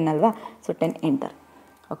 ಈಗ 10 ಅಲ್ವಾ, ಸೊ 10 ಎಂಟರ್.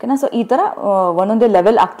 ಓಕೆನಾ. ಸೊ ಈ ಥರ ಒಂದೊಂದೇ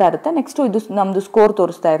ಲೆವೆಲ್ ಆಗ್ತಾ ಇರುತ್ತೆ. ನೆಕ್ಸ್ಟು ಇದು ನಮ್ಮದು ಸ್ಕೋರ್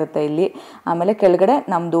ತೋರಿಸ್ತಾ ಇರುತ್ತೆ ಇಲ್ಲಿ. ಆಮೇಲೆ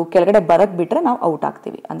ಕೆಳಗಡೆ ಬರೋಕ್ಕೆ ಬಿಟ್ಟರೆ ನಾವು ಔಟ್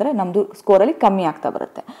ಆಗ್ತೀವಿ, ಅಂದರೆ ನಮ್ಮದು ಸ್ಕೋರಲ್ಲಿ ಕಮ್ಮಿ ಆಗ್ತಾ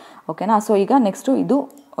ಬರುತ್ತೆ. ಓಕೆನಾ. ಸೊ ಈಗ ನೆಕ್ಸ್ಟು ಇದು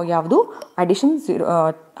ಯಾವುದು ಅಡಿಷನ್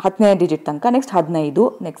 10ನೇ ಡಿಜಿಟ್ ತನಕ, ನೆಕ್ಸ್ಟ್ 15,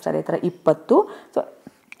 ನೆಕ್ಸ್ಟ್ ಅದೇ ಥರ 20. ಸೊ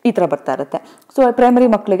ಈ ಥರ ಬರ್ತಾ ಇರುತ್ತೆ. ಸೊ ಪ್ರೈಮರಿ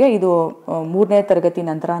ಮಕ್ಕಳಿಗೆ ಇದು 3ನೇ ತರಗತಿ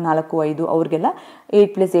ನಂತರ 4, 5 ಅವ್ರಿಗೆಲ್ಲ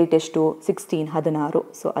 8 + 8 ಎಷ್ಟು 16, 16.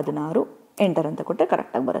 ಸೊ 16 ಎಂಟರ್ ಅಂತ ಕೊಟ್ಟರೆ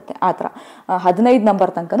ಕರೆಕ್ಟಾಗಿ ಬರುತ್ತೆ. ಆ ಥರ 15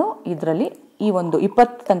 ನಂಬರ್ ತನಕನೂ ಇದರಲ್ಲಿ ಈ ಒಂದು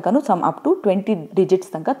 20 ತನಕನೂ ಸಮ್ ಅಪ್ ಟು 20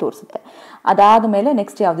 ಡಿಜಿಟ್ಸ್ ತನಕ ತೋರಿಸುತ್ತೆ. ಅದಾದ ಮೇಲೆ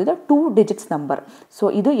ನೆಕ್ಸ್ಟ್ ಯಾವುದಿದೆ 2 ಡಿಜಿಟ್ಸ್ ನಂಬರ್. ಸೊ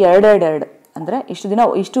ಇದು 2 ಅಂದರೆ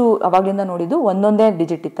ಇಷ್ಟು ಅವಾಗಲಿಂದ ನೋಡಿದ್ದು ಒಂದೊಂದೇ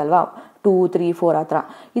ಡಿಜಿಟ್ ಇತ್ತಲ್ವಾ, 2, 3, 4 ಆ ಥರ.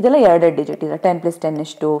 ಇದೆಲ್ಲ 2 ಡಿಜಿಟ್ ಇದೆ. 10 + 10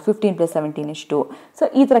 ಎಷ್ಟು, 15 + 17 ಎಷ್ಟು. ಸೊ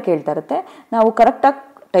ಈ ಥರ ಕೇಳ್ತಾ ಇರುತ್ತೆ. ನಾವು ಕರೆಕ್ಟಾಗಿ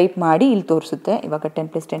ಟೈಪ್ ಮಾಡಿ ಇಲ್ಲಿ ತೋರಿಸುತ್ತೆ. ಇವಾಗ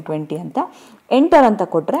 10 + 10 20 ಅಂತ ಎಂಟರ್ ಅಂತ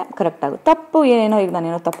ಕೊಟ್ಟರೆ ಕರೆಕ್ಟ್ ಆಗುತ್ತೆ. ತಪ್ಪು ಏನೇನೋ ಈಗ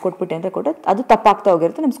ನಾನೇನೋ ತಪ್ಪು ಕೊಟ್ಬಿಟ್ಟೆ ಅಂತ ಕೊಟ್ಟರೆ ಅದು ತಪ್ಪಾಗ್ತಾ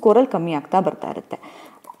ಹೋಗಿರುತ್ತೆ, ನಮ್ಮ ಸ್ಕೋರಲ್ಲಿ ಕಮ್ಮಿ ಆಗ್ತಾ ಬರ್ತಾ ಇರುತ್ತೆ.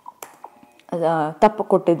 ತಪ್ಪು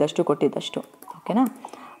ಕೊಟ್ಟಿದ್ದಷ್ಟು ಓಕೆನಾ,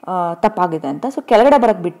 ತಪ್ಪಾಗಿದೆ ಅಂತ. ಸೊ ಕೆಳಗಡೆ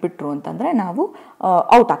ಬರೋಕ್ಕೆ ಬಿಟ್ಬಿಟ್ರು ಅಂತಂದರೆ ನಾವು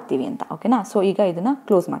ಔಟ್ ಆಗ್ತೀವಿ ಅಂತ. ಓಕೆನಾ. ಸೊ ಈಗ ಇದನ್ನು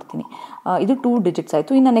ಕ್ಲೋಸ್ ಮಾಡ್ತೀನಿ. ಇದು 2 ಡಿಜಿಟ್ಸ್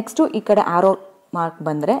ಆಯಿತು. ಇನ್ನು ನೆಕ್ಸ್ಟು ಈ ಕಡೆ ಆರೋ ಮಾರ್ಕ್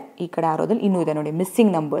ಬಂದರೆ ಈ ಕಡೆ ಆರೋದಲ್ಲಿ ಇನ್ನೂ ಇದೆ ನೋಡಿ,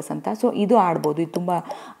 ಮಿಸ್ಸಿಂಗ್ ನಂಬರ್ಸ್ ಅಂತ. ಸೊ ಇದು ಆಡ್ಬೋದು, ಇದು ತುಂಬ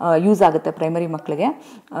ಯೂಸ್ ಆಗುತ್ತೆ ಪ್ರೈಮರಿ ಮಕ್ಕಳಿಗೆ.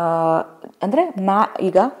 ಅಂದರೆ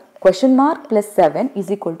ಈಗ ((7 + 7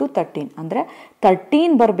 = 13) ಅಂದರೆ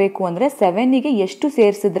 13 ಬರಬೇಕು ಅಂದರೆ 7ಗೆ ಎಷ್ಟು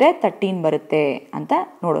ಸೇರಿಸಿದ್ರೆ 13 ಬರುತ್ತೆ ಅಂತ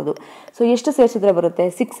ನೋಡೋದು. ಸೊ ಎಷ್ಟು ಸೇರಿಸಿದ್ರೆ ಬರುತ್ತೆ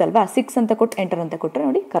 6 ಅಲ್ವಾ, 6 ಅಂತ ಕೊಟ್ಟು ಎಂಟರ್ ಅಂತ ಕೊಟ್ಟರೆ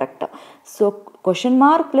ನೋಡಿ ಕರೆಕ್ಟ್. ಸೊ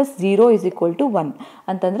 ((0 + 0 = 1)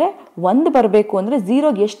 ಅಂತಂದರೆ 1 ಬರಬೇಕು ಅಂದರೆ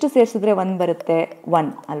 0ಗೆ ಎಷ್ಟು ಸೇರಿಸಿದ್ರೆ 1 ಬರುತ್ತೆ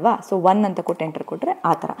 1 ಅಲ್ವಾ. ಸೊ 1 ಅಂತ ಕೊಟ್ಟು ಎಂಟರ್ ಕೊಟ್ಟರೆ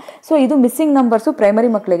ಆ ಥರ. ಸೊ ಇದು ಮಿಸ್ಸಿಂಗ್ ನಂಬರ್ಸು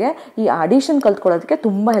ಪ್ರೈಮರಿ ಮಕ್ಕಳಿಗೆ ಈ ಅಡಿಷನ್ ಕಲ್ತ್ಕೊಳ್ಳೋದಕ್ಕೆ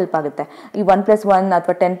ತುಂಬ ಹೆಲ್ಪ್ ಆಗುತ್ತೆ. ಈ 1 + 1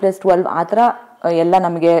 ಅಥವಾ 10 + 12 ಆ ಥರ ಎಲ್ಲ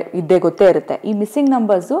ನಮಗೆ ಗೊತ್ತೇ ಇರುತ್ತೆ. ಈ ಮಿಸ್ಸಿಂಗ್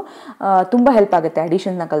ನಂಬರ್ಸು ತುಂಬ ಹೆಲ್ಪ್ ಆಗುತ್ತೆ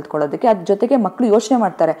ಅಡಿಷನ್ನ ಕಲ್ತ್ಕೊಳ್ಳೋದಕ್ಕೆ. ಅದ್ರ ಜೊತೆಗೆ ಮಕ್ಕಳು ಯೋಚನೆ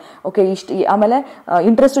ಮಾಡ್ತಾರೆ, ಓಕೆ ಇಷ್ಟು, ಆಮೇಲೆ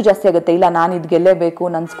ಇಂಟ್ರೆಸ್ಟು ಜಾಸ್ತಿ ಆಗುತ್ತೆ. ಇಲ್ಲ ನಾನು ಇದು ಗೆಲ್ಲೇಬೇಕು,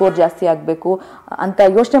 ನನ್ನ ಸ್ಕೋರ್ ಜಾಸ್ತಿ ಆಗಬೇಕು ಅಂತ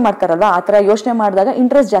ಯೋಚನೆ ಮಾಡ್ತಾರಲ್ವ. ಆ ಥರ ಯೋಚನೆ ಮಾಡಿದಾಗ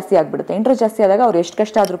ಇಂಟ್ರೆಸ್ಟ್ ಜಾಸ್ತಿ ಆಗಿಬಿಡುತ್ತೆ. ಇಂಟ್ರೆಸ್ಟ್ ಜಾಸ್ತಿ ಆದಾಗ ಅವ್ರು ಎಷ್ಟು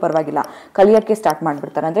ಕಷ್ಟ ಆದರೂ ಪರವಾಗಿಲ್ಲ ಕಲಿಯೋಕ್ಕೆ ಸ್ಟಾರ್ಟ್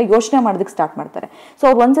ಮಾಡಿಬಿಡ್ತಾರೆ, ಅಂದರೆ ಯೋಚನೆ ಮಾಡೋದಕ್ಕೆ ಸ್ಟಾರ್ಟ್ ಮಾಡ್ತಾರೆ. ಸೊ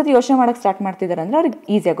ಅವ್ರು ಒಂದ್ಸತಿ ಯೋಚನೆ ಮಾಡೋಕ್ಕೆ ಸ್ಟಾರ್ಟ್ ಮಾಡ್ತಿದ್ದಾರೆ ಅಂದರೆ ಅವ್ರಿಗೆ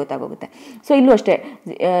ಈಸಿಯಾಗಿ ಗೊತ್ತಾಗೋಗುತ್ತೆ. ಸೊ ಇಲ್ಲೂ ಅಷ್ಟೇ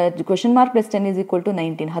 ((10 + 10 =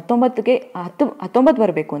 19) 19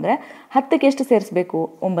 ಬರಬೇಕು ಅಂದರೆ 10ಕ್ಕೆ ಎಷ್ಟು ಸೇರಿಸಬೇಕು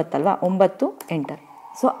 9 ಅಲ್ವಾ, 9 ಎಂಟರ್.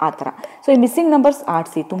 ಸೊ ಆ ಥರ. ಸೊ ಈ ಮಿಸ್ಸಿಂಗ್ ನಂಬರ್ಸ್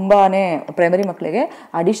ಆಡಿಸಿ ತುಂಬಾ ಪ್ರೈಮರಿ ಮಕ್ಕಳಿಗೆ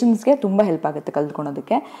ಅಡಿಷನ್ಸ್ಗೆ ತುಂಬ ಹೆಲ್ಪ್ ಆಗುತ್ತೆ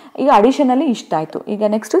ಕಲ್ತ್ಕೊಳೋದಕ್ಕೆ. ಈಗ ಅಡಿಷನಲ್ಲಿ ಇಷ್ಟ ಆಯಿತು. ಈಗ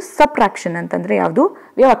ನೆಕ್ಸ್ಟು ಸಬ್ಟ್ರಾಕ್ಷನ್ ಅಂತಂದರೆ ಯಾವುದು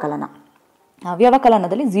ವ್ಯವಕಲನ.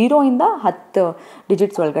 ವ್ಯವಕಲನದಲ್ಲಿ 0ಇಂದ 10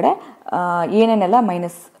 ಡಿಜಿಟ್ಸ್ ಒಳಗಡೆ ಏನೇನೆಲ್ಲ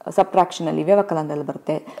ಮೈನಸ್ ಸಬ್ಟ್ರಾಕ್ಷನಲ್ಲಿ ವ್ಯವಕಲನದಲ್ಲಿ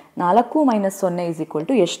ಬರುತ್ತೆ. 4 -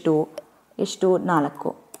 0 ಎಷ್ಟು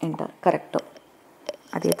 4 ಎಂಟರ್ ಕರೆಕ್ಟು.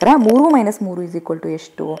 ಅದೇ ಥರ 3 - 3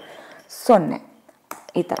 ಎಷ್ಟು 0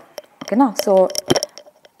 ಈ ಥರ. ಓಕೆನಾ. ಸೊ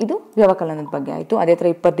ಇದು ವ್ಯವಕಲನದ ಬಗ್ಗೆ ಆಯಿತು. ಅದೇ ಥರ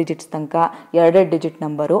 20 ಡಿಜಿಟ್ಸ್ ತನಕ 2 ಡಿಜಿಟ್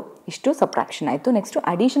ನಂಬರು ಇಷ್ಟು ಸಬ್ಟ್ರಾಕ್ಷನ್ ಆಯಿತು. ನೆಕ್ಸ್ಟು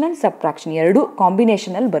ಅಡಿಷನ್ ಆ್ಯಂಡ್ ಸಬ್ಟ್ರಾಕ್ಷನ್ 2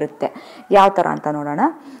 ಕಾಂಬಿನೇಷನಲ್ಲಿ ಬರುತ್ತೆ. ಯಾವ ಥರ ಅಂತ ನೋಡೋಣ.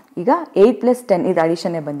 ಈಗ 8 + 10 ಇದು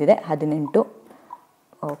ಅಡಿಷನ್ನೇ ಬಂದಿದೆ 18.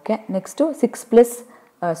 ಓಕೆ. ನೆಕ್ಸ್ಟು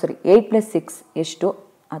 8 + 6 ಎಷ್ಟು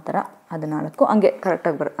ಆ ಥರ 14. ಹಂಗೆ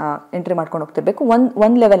ಕರೆಕ್ಟಾಗಿ ಎಂಟ್ರಿ ಮಾಡ್ಕೊಂಡು ಹೋಗ್ತಿರ್ಬೇಕು.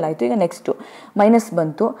 ಒಂದು ಲೆವೆಲ್ ಆಯಿತು. ಈಗ ನೆಕ್ಸ್ಟು ಮೈನಸ್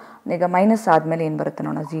ಬಂತು. ಈಗ ಮೈನಸ್ ಆದಮೇಲೆ ಏನು ಬರುತ್ತೆ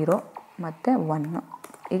ನೋಡೋಣ, 0 ಮತ್ತು 1.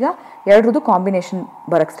 ಈಗ ಎರಡರದ್ದು ಕಾಂಬಿನೇಷನ್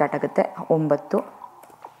ಬರೋಕ್ಕೆ ಸ್ಟಾರ್ಟ್ ಆಗುತ್ತೆ 9.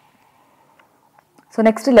 ಸೊ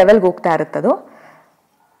ನೆಕ್ಸ್ಟ್ ಲೆವೆಲ್ಗೆ ಹೋಗ್ತಾ ಇರುತ್ತದು.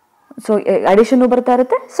 ಸೊ ಅಡಿಷನ್ನು ಬರ್ತಾ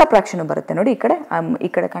ಇರುತ್ತೆ, ಸಬ್ಟ್ರಾಕ್ಷನು ಬರುತ್ತೆ. ನೋಡಿ ಈ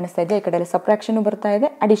ಕಡೆ ಕಾಣಿಸ್ತಾ ಇದೆ, ಈ ಕಡೆ ಎಲ್ಲ ಸಬ್ಟ್ರಾಕ್ಷನು ಬರ್ತಾ ಇದೆ,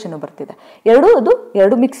 ಅಡಿಷನು ಬರ್ತಿದೆ.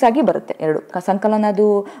 ಎರಡು ಮಿಕ್ಸ್ ಆಗಿ ಬರುತ್ತೆ. ಸಂಕಲನದು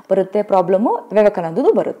ಬರುತ್ತೆ ಪ್ರಾಬ್ಲಮ್ಮು,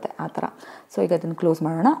 ವ್ಯವಕಲನದು ಬರುತ್ತೆ ಆ ಥರ. ಸೊ ಈಗ ಅದನ್ನು ಕ್ಲೋಸ್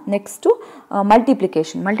ಮಾಡೋಣ. ನೆಕ್ಸ್ಟು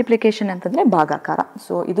ಮಲ್ಟಿಪ್ಲಿಕೇಶನ್ ಅಂತಂದರೆ ಭಾಗಾಕಾರ.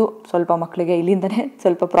 ಸೊ ಇದು ಸ್ವಲ್ಪ ಮಕ್ಕಳಿಗೆ ಇಲ್ಲಿಂದನೇ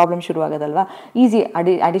ಸ್ವಲ್ಪ ಪ್ರಾಬ್ಲಮ್ ಶುರುವಾಗೋದಲ್ವಾ. Easy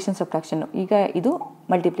addition ಸಬ್ಟ್ರಾಕ್ಷನ್ನು. ಈಗ ಇದು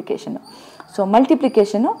ಮಲ್ಟಿಪ್ಲಿಕೇಶನ್ನು. ಸೊ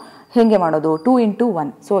ಮಲ್ಟಿಪ್ಲಿಕೇಶನ್ನು ಹೇಗೆ ಮಾಡೋದು 2 × 1.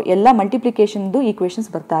 ಸೊ ಎಲ್ಲ ಮಲ್ಟಿಪ್ಲಿಕೇಶನ್ದು ಈಕ್ವೇಷನ್ಸ್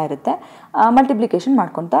ಬರ್ತಾ ಇರುತ್ತೆ. ಮಲ್ಟಿಪ್ಲಿಕೇಶನ್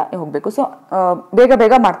ಮಾಡ್ಕೊತಾ ಹೋಗಬೇಕು. ಸೊ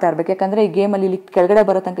ಬೇಗ ಮಾಡ್ತಾ ಇರಬೇಕು. ಯಾಕಂದರೆ ಈ ಗೇಮಲ್ಲಿ ಇಲ್ಲಿ ಕೆಳಗಡೆ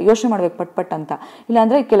ಬರೋ ತನಕ ಯೋಚನೆ ಮಾಡಬೇಕು ಪಟ್ ಅಂತ.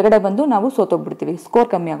 ಇಲ್ಲಾಂದರೆ ಕೆಳಗಡೆ ಬಂದು ನಾವು ಸೋತೋಗ್ಬಿಡ್ತೀವಿ, ಸ್ಕೋರ್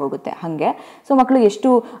ಕಮ್ಮಿ ಆಗೋಗುತ್ತೆ ಹಾಗೆ. ಸೊ ಮಕ್ಕಳು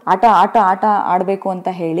ಎಷ್ಟು ಆಟ ಆಡಬೇಕು ಅಂತ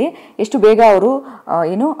ಹೇಳಿ ಎಷ್ಟು ಬೇಗ ಅವರು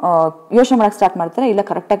ಯೋಚನೆ ಮಾಡೋಕ್ಕೆ ಸ್ಟಾರ್ಟ್ ಮಾಡ್ತಾರೆ. ಇಲ್ಲ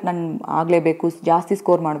ಕರೆಕ್ಟಾಗಿ ನಾನು ಆಗಲೇಬೇಕು, ಜಾಸ್ತಿ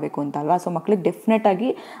ಸ್ಕೋರ್ ಮಾಡಬೇಕು ಅಂತ ಅಲ್ವಾ. ಸೊ ಮಕ್ಕಳಿಗೆ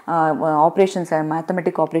ಡೆಫಿನೆಟಾಗಿ ಆಪ್ರೇಷನ್ಸ್,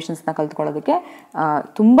 ಮ್ಯಾಥಮೆಟಿಕ್ ಆಪ್ರೇಷನ್ಸ್ನ ಕಲ್ತ್ಕೊಳ್ಳೋದಕ್ಕೆ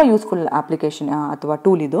ತುಂಬ ಯೂಸ್ಫುಲ್ ಅಪ್ಲಿಕೇಶನ್ ಅಥವಾ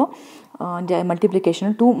ಟೂಲ್ ಇದು. Multiplication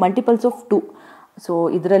 2 multiples of 2. ಸೊ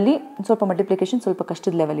ಇದರಲ್ಲಿ ಸ್ವಲ್ಪ ಮಲ್ಟಿಪ್ಲಿಕೇಶನ್ ಸ್ವಲ್ಪ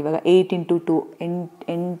ಕಷ್ಟದ ಲೆವೆಲ್. ಇವಾಗ 8 × 2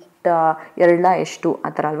 8 2 ಎಷ್ಟು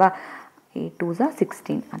ಆ ಥರ ಅಲ್ವಾ. 8 2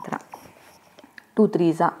 16 ಆ ಥರ, 2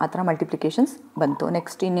 3 ಆ ಥರ ಮಲ್ಟಿಪ್ಲಿಕೇಶನ್ಸ್ ಬಂತು.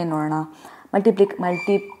 ನೆಕ್ಸ್ಟ್ ಇನ್ನೇನು ನೋಡೋಣ.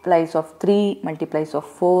 ಮಲ್ಟಿಪ್ಲೈಸ್ ಆಫ್ 3 ಮಲ್ಟಿಪ್ಲೈಸ್ ಆಫ್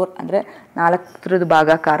 4 ಅಂದರೆ 4ರದ್ದು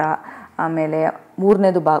ಭಾಗಾಕಾರ, ಆಮೇಲೆ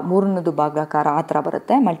ಮೂರನೇದು ಭಾಗಾಕಾರ ಆ ಥರ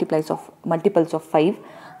ಬರುತ್ತೆ. Multiples of 5.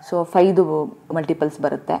 ಸೊ 5 ಮಲ್ಟಿಪಲ್ಸ್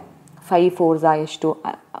ಬರುತ್ತೆ. 5 4s ಎಷ್ಟು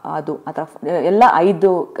ಅದು ಆ ಥರ ಎಲ್ಲ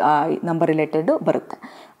 5 ನಂಬರ್ ರಿಲೇಟೆಡು ಬರುತ್ತೆ.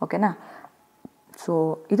 ಓಕೆನಾ. ಸೊ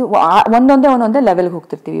ಇದು ಒಂದೊಂದೇ ಲೆವೆಲ್ಗೆ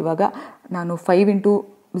ಹೋಗ್ತಿರ್ತೀವಿ. ಇವಾಗ ನಾನು 5 ×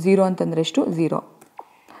 0 ಅಂತಂದರೆ ಎಷ್ಟು 0,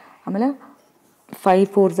 ಆಮೇಲೆ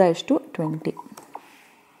 5 4s ಎಷ್ಟು 20.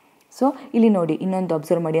 ಸೊ ಇಲ್ಲಿ ನೋಡಿ ಇನ್ನೊಂದು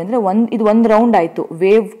ಅಬ್ಸರ್ವ್ ಮಾಡಿ, ಅಂದರೆ ಇದು ಒಂದು ರೌಂಡ್ ಆಯಿತು,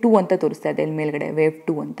 ವೇವ್ 2 ಅಂತ ತೋರಿಸ್ತಾ ಇದೆ ಇಲ್ಲಿ ಮೇಲ್ಗಡೆ, ವೇವ್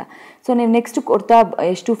 2 ಅಂತ. ಸೊ ನೀವು ನೆಕ್ಸ್ಟ್ ಕೊಡ್ತಾ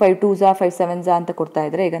ಎಷ್ಟು 5 2s 5 7s ಅಂತ ಕೊಡ್ತಾ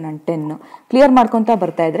ಇದ್ದರೆ, ಈಗ ನಾನು 10 ಕ್ಲಿಯರ್ ಮಾಡ್ಕೊತಾ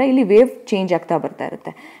ಬರ್ತಾ ಇದ್ದರೆ ಇಲ್ಲಿ ವೇವ್ ಚೇಂಜ್ ಆಗ್ತಾ ಬರ್ತಾ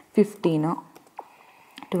ಇರುತ್ತೆ. 15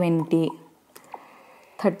 20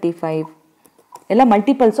 35 ಎಲ್ಲ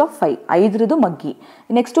ಮಲ್ಟಿಪಲ್ಸ್ ಆಫ್ 5, 5ರದ್ದು ಮಗ್ಗಿ.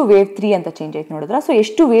 ನೆಕ್ಸ್ಟು ವೇವ್ 3 ಅಂತ ಚೇಂಜ್ ಆಯ್ತು ನೋಡಿದ್ರೆ. ಸೊ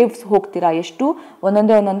ಎಷ್ಟು ವೇವ್ಸ್ ಹೋಗ್ತೀರಾ, ಎಷ್ಟು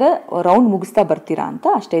ಒಂದೊಂದೇ ರೌಂಡ್ ಮುಗಿಸ್ತಾ ಬರ್ತೀರಾ ಅಂತ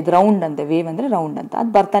ಅಷ್ಟೇ. ಇದು ರೌಂಡ್ ಅಂತೆ, ವೇವ್ ಅಂದರೆ ರೌಂಡ್ ಅಂತ,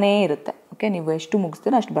 ಅದು ಬರ್ತಾನೇ ಇರುತ್ತೆ. ಓಕೆ, ನೀವು ಎಷ್ಟು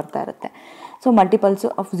ಮುಗಿಸ್ತೀರಾ ಅಷ್ಟು ಬರ್ತಾ ಇರುತ್ತೆ. ಸೊ ಮಲ್ಟಿಪಲ್ಸ್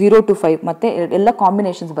ಆಫ್ 0 to 5 ಮತ್ತು ಎಲ್ಲ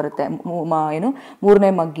ಕಾಂಬಿನೇಷನ್ಸ್ ಬರುತ್ತೆ. ಏನು 3ನೇ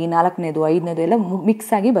ಮಗ್ಗಿ 4ನೇದು 5ನೇದು ಎಲ್ಲ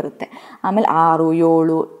ಮಿಕ್ಸ್ ಆಗಿ ಬರುತ್ತೆ. ಆಮೇಲೆ 6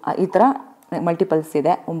 7 ಈ ಥರ ಮಲ್ಟಿಪಲ್ಸ್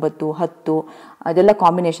ಇದೆ. 9 10 ಅದೆಲ್ಲ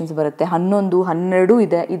ಕಾಂಬಿನೇಷನ್ಸ್ ಬರುತ್ತೆ. 11 12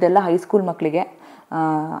 ಇದೆ. ಇದೆಲ್ಲ ಹೈಸ್ಕೂಲ್ ಮಕ್ಕಳಿಗೆ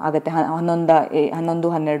ಆಗುತ್ತೆ. 11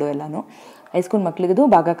 12 ಎಲ್ಲನೂ ಹೈಸ್ಕೂಲ್ ಮಕ್ಕಳಿಗೂ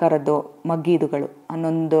ಭಾಗಾಕಾರದ್ದು ಮಗ್ಗಿ ಇದುಗಳು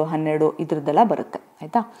 11 12 ಇದ್ರದ್ದೆಲ್ಲ ಬರುತ್ತೆ.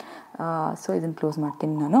 ಆಯಿತಾ. ಸೊ ಇದನ್ನು ಕ್ಲೋಸ್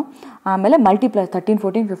ಮಾಡ್ತೀನಿ ನಾನು. ಆಮೇಲೆ ಮಲ್ಟಿಪ್ಲಸ್ 13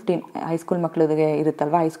 14 15 ಹೈಸ್ಕೂಲ್ ಮಕ್ಕಳಿಗೆ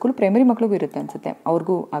ಇರುತ್ತಲ್ವ, ಹೈಸ್ಕೂಲ್ ಪ್ರೈಮರಿ ಮಕ್ಳಿಗೂ ಇರುತ್ತೆ ಅನಿಸುತ್ತೆ,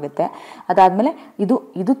 ಅವ್ರಿಗೂ ಆಗುತ್ತೆ. ಅದಾದಮೇಲೆ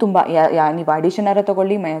ಇದು ತುಂಬ ನೀವು ಅಡಿಷನರ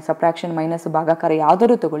ತೊಗೊಳ್ಳಿ, ಸಬ್ಟ್ರಾಕ್ಷನ್ ಮೈನಸ್ ಭಾಗಾಕಾರ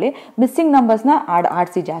ಯಾವುದಾದ್ರು ತೊಗೊಳ್ಳಿ, ಮಿಸ್ಸಿಂಗ್ ನಂಬರ್ಸ್ನ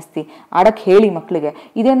ಆಡಿಸಿ ಜಾಸ್ತಿ ಆಡೋಕ್ಕೆ ಹೇಳಿ ಮಕ್ಕಳಿಗೆ.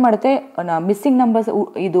 ಇದೇನು ಮಾಡುತ್ತೆ, ಮಿಸ್ಸಿಂಗ್ ನಂಬರ್ಸ್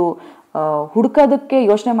ಇದು ಹುಡ್ಕೋದಕ್ಕೆ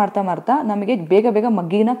ಯೋಚನೆ ಮಾಡ್ತಾ ನಮಗೆ ಬೇಗ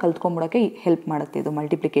ಮಗ್ಗಿನ ಕಲ್ತ್ಕೊಂಡ್ಬಿಡೋಕ್ಕೆ ಹೆಲ್ಪ್ ಮಾಡುತ್ತೆ ಇದು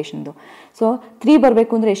ಮಲ್ಟಿಪ್ಲಿಕೇಶನ್ದು. ಸೊ 3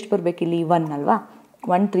 ಬರಬೇಕು ಅಂದರೆ ಎಷ್ಟು ಬರಬೇಕು ಇಲ್ಲಿ 1 ಅಲ್ವಾ,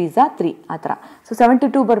 1 3s 3 ಆ ಥರ. ಸೊ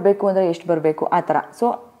 72 ಬರಬೇಕು ಅಂದರೆ ಎಷ್ಟು ಬರಬೇಕು ಆ ಥರ. ಸೊ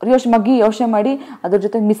ಮಗ್ಗಿ ಯೋಚನೆ ಮಾಡಿ ಅದ್ರ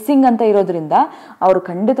ಜೊತೆ ಮಿಸ್ಸಿಂಗ್ ಅಂತ ಇರೋದ್ರಿಂದ ಅವರು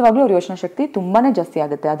ಖಂಡಿತವಾಗ್ಲೂ ಅವ್ರ ಯೋಚನಾ ಶಕ್ತಿ ತುಂಬಾ ಜಾಸ್ತಿ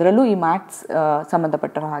ಆಗುತ್ತೆ. ಅದರಲ್ಲೂ ಈ ಮ್ಯಾಥ್ಸ್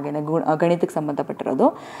ಸಂಬಂಧಪಟ್ಟಿರೋ ಹಾಗೇನೆ ಗಣಿತಕ್ಕೆ ಸಂಬಂಧಪಟ್ಟಿರೋದು.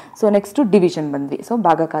 ಸೊ ನೆಕ್ಸ್ಟು ಡಿವಿಷನ್ ಬಂದ್ವಿ. ಸೊ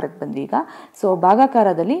ಭಾಗಾಕಾರಕ್ಕೆ ಬಂದ್ವಿ ಈಗ. ಸೊ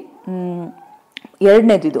ಭಾಗಾಕಾರದಲ್ಲಿ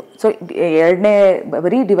ಎರಡನೇದು ಇದು. ಸೊ ಎರಡನೇ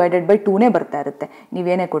ಬರೀ ಡಿವೈಡೆಡ್ ಬೈ 2ನೇ ಬರ್ತಾ ಇರುತ್ತೆ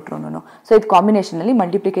ನೀವೇನೇ ಕೊಟ್ರು. ಸೊ ಇದು ಕಾಂಬಿನೇಷನಲ್ಲಿ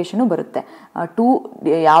ಮಲ್ಟಿಪ್ಲಿಕೇಶನು ಬರುತ್ತೆ. 2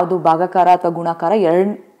 ಯಾವುದು ಭಾಗಾಕಾರ ಅಥವಾ ಗುಣಾಕಾರ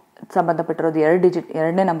ಸಂಬಂಧಪಟ್ಟಿರೋದು 2 ಡಿಜಿಟ್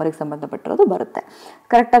 2ನೇ ನಂಬರಿಗೆ ಸಂಬಂಧಪಟ್ಟಿರೋದು ಬರುತ್ತೆ.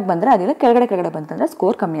 ಕರೆಕ್ಟಾಗಿ ಬಂದರೆ ಅದೆಲ್ಲ ಕೆಳಗಡೆ ಬಂತಂದರೆ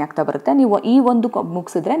ಸ್ಕೋರ್ ಕಮ್ಮಿ ಆಗ್ತಾ ಬರುತ್ತೆ. ನೀವು ಈ ಒಂದು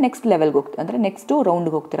ಮುಗಿಸಿದ್ರೆ ನೆಕ್ಸ್ಟ್ ಲೆವೆಲ್ಗೆ ಹೋಗ್ತೀರಾ, ಅಂದರೆ ನೆಕ್ಸ್ಟು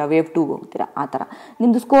ರೌಂಡ್ಗೆ ಹೋಗ್ತೀರಾ, ವೇವ್ 2ಗೆ ಹೋಗ್ತೀರಾ. ಆ ಥರ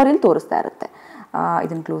ನಿಮ್ಮದು ಸ್ಕೋರ್ ಇಲ್ಲಿ ತೋರಿಸ್ತಾ ಇರುತ್ತೆ.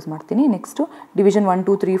 ಇದನ್ನು ಕ್ಲೋಸ್ ಮಾಡ್ತೀನಿ. Next division 1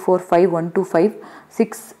 2 3 4 5 1 to 5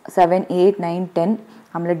 6 7 8 9 10.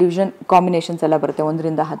 ಆಮೇಲೆ ಡಿವಿಷನ್ ಕಾಂಬಿನೇಷನ್ಸ್ ಎಲ್ಲ ಬರುತ್ತೆ 1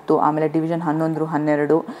 ರಿಂದ 10. ಆಮೇಲೆ ಡಿವಿಷನ್ 11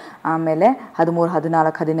 12, ಆಮೇಲೆ 13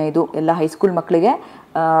 14 15 ಎಲ್ಲ ಹೈಸ್ಕೂಲ್ ಮಕ್ಕಳಿಗೆ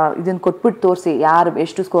ಇದನ್ನು ಕೊಟ್ಬಿಟ್ಟು ತೋರಿಸಿ ಯಾರು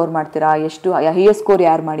ಎಷ್ಟು ಸ್ಕೋರ್ ಮಾಡ್ತೀರಾ, ಎಷ್ಟು ಹೈಯೆಸ್ಟ್ ಸ್ಕೋರ್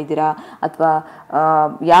ಯಾರು ಮಾಡಿದ್ದೀರಾ, ಅಥವಾ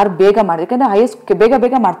ಯಾರು ಬೇಗ ಮಾಡಿ. ಯಾಕಂದರೆ ಹೈಯೆಸ್ಟ್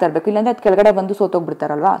ಬೇಗ ಮಾಡ್ತಾ ಇರಬೇಕು, ಇಲ್ಲಾಂದರೆ ಅದು ಕೆಳಗಡೆ ಬಂದು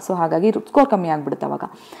ಸೋತೋಗ್ಬಿಡ್ತಾರಲ್ವ. ಸೊ ಹಾಗಾಗಿ ಸ್ಕೋರ್ ಕಮ್ಮಿ ಆಗಿಬಿಡುತ್ತೆ ಅವಾಗ.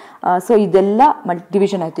 ಸೊ ಇದೆಲ್ಲ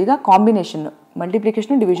ಡಿವಿಷನ್ ಆಯಿತು. ಈಗ ಕಾಂಬಿನೇಷನ್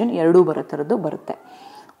ಮಲ್ಟಿಪ್ಲಿಕೇಶನು ಡಿವಿಷನ್ ಎರಡೂ ಥರದ್ದು ಬರುತ್ತೆ.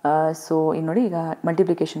 ಸೊ ಈಗ ನೋಡಿ, ಈಗ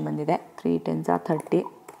ಮಲ್ಟಿಪ್ಲಿಕೇಶನ್ ಬಂದಿದೆ. 3 10s 30.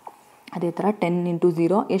 ಅದೇ ಥರ 10 ×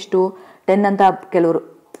 0 ಎಷ್ಟು 10 ಅಂತ ಕೆಲವರು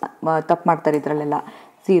ತಪ್ಪು ಮಾಡ್ತಾರೆ ಇದರಲ್ಲೆಲ್ಲ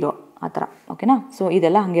 0 ಆ ಥರ. ಓಕೆನಾ. ಸೊ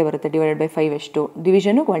ಇದೆಲ್ಲ ಹಾಗೆ ಬರುತ್ತೆ. ಡಿವೈಡೆಡ್ ಬೈ 5 ಎಷ್ಟು,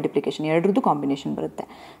 ಡಿವಿಷನು ಮಲ್ಟಿಪ್ಲಿಕೇಶನ್ ಎರಡರದ್ದು ಕಾಂಬಿನೇಷನ್ ಬರುತ್ತೆ.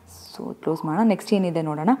 ಸೊ ಕ್ಲೋಸ್ ಮಾಡೋಣ. ನೆಕ್ಸ್ಟ್ ಏನಿದೆ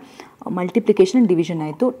ನೋಡೋಣ. ಮಲ್ಟಿಪ್ಲಿಕೇಶನ್ ಡಿವಿಷನ್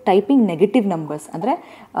ಆಯಿತು. ಟೈಪಿಂಗ್ ನೆಗೆಟಿವ್ ನಂಬರ್ಸ್, ಅಂದರೆ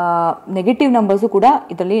ನೆಗೆಟಿವ್ ನಂಬರ್ಸು ಕೂಡ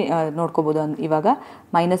ಇದರಲ್ಲಿ ನೋಡ್ಕೋಬೋದು. ಇವಾಗ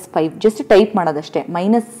 -5 ಜಸ್ಟ್ ಟೈಪ್ ಮಾಡೋದಷ್ಟೇ.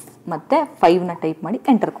 ಮೈನಸ್ ಮತ್ತು 5ನ ಟೈಪ್ ಮಾಡಿ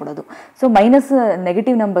ಎಂಟರ್ ಕೊಡೋದು. ಸೊ ಮೈನಸ್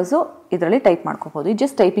ನೆಗೆಟಿವ್ ನಂಬರ್ಸು ಇದರಲ್ಲಿ ಟೈಪ್ ಮಾಡ್ಕೋಬೋದು. ಇದು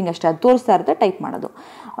ಜಸ್ಟ್ ಟೈಪಿಂಗ್ ಅಷ್ಟೇ, ಅದು ತೋರಿಸ್ತಾ ಇರುತ್ತೆ ಟೈಪ್ ಮಾಡೋದು.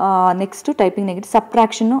 ನೆಕ್ಸ್ಟು ಟೈಪಿಂಗ್ ನೆಗೆಟಿವ್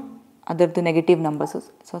ಸಬ್ಟ್ರಾಕ್ಷನ್ನು ಅದರದ್ದು ನೆಗೆಟಿವ್ ನಂಬರ್ಸು.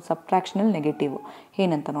 ಸೊ ಸಬ್ಟ್ರಾಕ್ಷನಲ್ ನೆಗೆಟಿವ್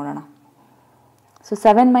ಏನಂತ ನೋಡೋಣ. ಸೊ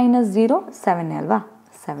 7 - 0 7 ಅಲ್ವಾ,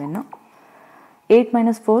 7. 8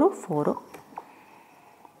 - 4 4.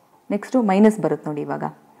 ನೆಕ್ಸ್ಟು ಮೈನಸ್ ಬರುತ್ತೆ ನೋಡಿ ಇವಾಗ.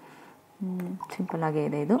 ಸಿಂಪಲ್ ಆಗೇ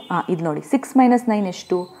ಇದೆ ಇದು. ಇದು ನೋಡಿ 6 - 9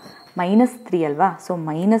 ಎಷ್ಟು, -3 ಅಲ್ವಾ. ಸೊ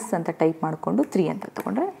ಮೈನಸ್ ಅಂತ ಟೈಪ್ ಮಾಡಿಕೊಂಡು 3 ಅಂತ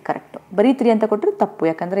ತೊಗೊಂಡ್ರೆ ಕರೆಕ್ಟು. ಬರೀ 3 ಅಂತ ಕೊಟ್ಟರೆ ತಪ್ಪು,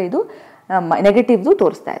 ಯಾಕಂದರೆ ಇದು ನೆಗೆಟಿವ್ದು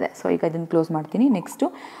ತೋರಿಸ್ತಾ ಇದೆ. ಸೊ ಈಗ ಇದನ್ನು ಕ್ಲೋಸ್ ಮಾಡ್ತೀನಿ. ನೆಕ್ಸ್ಟು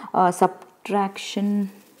ಸಬ್ಟ್ರಾಕ್ಷನ್,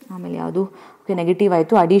 ಆಮೇಲೆ ಯಾವುದು ನೆಗೆಟಿವ್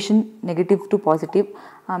ಆಯಿತು. ಅಡಿಷನ್ ನೆಗೆಟಿವ್ ಟು ಪಾಸಿಟಿವ್,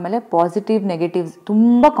 ಆಮೇಲೆ ಪಾಸಿಟಿವ್ ನೆಗೆಟಿವ್ಸ್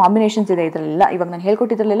ತುಂಬ ಕಾಂಬಿನೇಷನ್ಸ್ ಇದೆ ಇದರಲ್ಲೆಲ್ಲ. ಇವಾಗ ನಾನು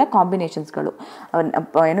ಹೇಳ್ಕೊಟ್ಟಿದ್ರಲ್ಲೆಲ್ಲ ಕಾಂಬಿನೇಷನ್ಸ್ಗಳು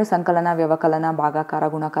ಏನು ಸಂಕಲನ ವ್ಯವಕಲನ ಭಾಗಾಕಾರ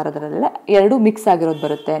ಗುಣಾಕಾರದಲ್ಲೆಲ್ಲ ಎರಡು ಮಿಕ್ಸ್ ಆಗಿರೋದು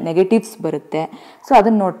ಬರುತ್ತೆ, ನೆಗೆಟಿವ್ಸ್ ಬರುತ್ತೆ. ಸೊ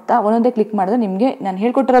ಅದನ್ನು ನೋಡ್ತಾ ಒಂದೊಂದೇ ಕ್ಲಿಕ್ ಮಾಡಿದ್ರೆ ನಿಮಗೆ ನಾನು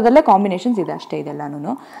ಹೇಳ್ಕೊಟ್ಟಿರೋದಲ್ಲೇ ಕಾಂಬಿನೇಷನ್ಸ್ ಇದೆ ಅಷ್ಟೇ.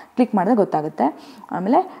 ಇದೆಲ್ಲನೂ ಕ್ಲಿಕ್ ಮಾಡಿದ್ರೆ ಗೊತ್ತಾಗುತ್ತೆ.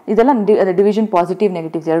 ಆಮೇಲೆ ಇದೆಲ್ಲ ಡಿವಿಷನ್ ಪಾಸಿಟಿವ್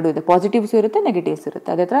ನೆಗೆಟಿವ್ಸ್ ಎರಡೂ ಇದೆ. ಪಾಸಿಟಿವ್ಸು ಇರುತ್ತೆ, ನೆಗೆಟಿವ್ಸ್ ಇರುತ್ತೆ.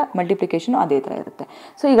 ಅದೇ ಥರ ಮಲ್ಟಿಪ್ಲಿಕೇಶನು ಅದೇ ಥರ ಇರುತ್ತೆ.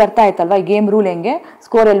 ಸೊ ಈಗ ಅರ್ಥ ಆಯ್ತಲ್ವಾ ಈ ಗೇಮ್ ರೂಲ್ ಹೆಂಗೆ,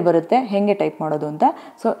 ಸ್ಕೋರ್ ಎಲ್ಲಿ ಬರುತ್ತೆ, ಹೆಂಗೆ ಟೈಪ್ ಮಾಡೋದು ಅಂತ.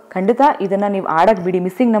 ಸೊ ಖಂಡಿತ ಇದನ್ನು ನೀವು ಆಡೋಕ್ಕೆ ಬಿಡಿ,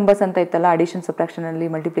 ಮಿಸ್ಸಿಂಗ್ ನಂಬರ್ಸ್ ಅಂತ ಇತ್ತಲ್ಲ ಅಡಿಷನ್ ಸಬ್ಟ್ರಾಕ್ಷನಲ್ಲಿ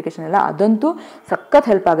ಮಲ್ಟಿಪ್ಲಿಕೇಶನ್ ಎಲ್ಲ, ಅದಂತೂ ಸಖತ್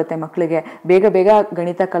ಹೆಲ್ಪ್ ಆಗುತ್ತೆ ಮಕ್ಕಳಿಗೆ ಬೇಗ ಬೇಗ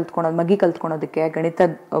ಗಣಿತ ಕಲ್ತ್ಕೊಳೋದಕ್ಕೆ ಗಣಿತದ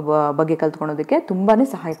ಬಗ್ಗೆ ಕಲ್ತ್ಕೊಳೋದಕ್ಕೆ ತುಂಬಾ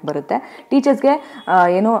ಸಹಾಯಕ್ಕೆ ಬರುತ್ತೆ. ಟೀಚರ್ಸ್ಗೆ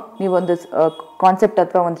ಏನೋ ನೀವೊಂದು ಕಾನ್ಸೆಪ್ಟ್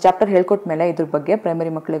ಅಥವಾ ಒಂದು ಚಾಪ್ಟರ್ ಹೇಳ್ಕೊಟ್ಟ ಮೇಲೆ ಇದ್ರ ಬಗ್ಗೆ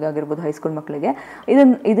ಪ್ರೈಮರಿ ಮಕ್ಕಳಿಗಾಗಿರ್ಬೋದು ಹೈಸ್ಕೂಲ್ ಮಕ್ಕಳಿಗೆ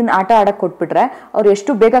ಇದನ್ನ ಆಟ ಆಡಕ್ಕೆ ಕೊಟ್ಬಿಟ್ರೆ ಅವ್ರು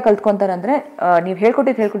ಎಷ್ಟು ಬೇಗ ಕಲ್ತ್ಕೊತಾರೆ ಅಂದರೆ ನೀವು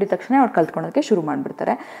ಹೇಳ್ಕೊಟ್ಟಿದ್ದ ತಕ್ಷಣ ಅವ್ರು ಕಲ್ತ್ಕೊಳೋದಕ್ಕೆ ಶುರು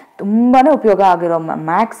ಮಾಡಿಬಿಡ್ತಾರೆ. ತುಂಬಾ ಉಪಯೋಗ ಆಗಿರೋ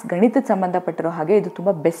ಮ್ಯಾಥ್ಸ್ ಗಣಿತದ ಸಂಬಂಧಪಟ್ಟಿರೋ ಹಾಗೆ ಇದು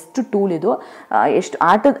ತುಂಬ ಬೆಸ್ಟ್ ಟೂಲ್. ಇದು ಎಷ್ಟು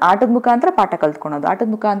ಆಟದ ಮುಖಾಂತರ ಪಾಠ ಕಲ್ತ್ಕೊಳೋದು, ಆಟದ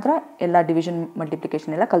ಮುಖಾಂತರ ಎಲ್ಲ ಡಿವಿಷನ್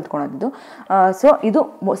ಮಲ್ಟಿಪ್ಲಿಕೇಶನ್ ಎಲ್ಲ ಕಲ್ತ್ಕೊಳೋದು. ಸೊ ಇದು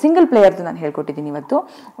ಸಿಂಗಲ್ ಪ್ಲೇಯರ್ದು ನಾನು ಹೇಳ್ಕೊಟ್ಟಿದ್ದೀನಿ ಇವತ್ತು.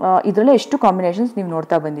 ಇದರಲ್ಲೇ ಎಷ್ಟು ಕಾಂಬಿನೇಷನ್ಸ್ ನೀವು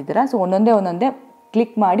ನೋಡ್ತಾ ಬಂದಿದ್ದೀರಾ. ಸೊ ಒಂದೊಂದೇ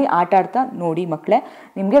ಕ್ಲಿಕ್ ಮಾಡಿ ಆಟ ಆಡ್ತಾ ನೋಡಿ ಮಕ್ಕಳೇ,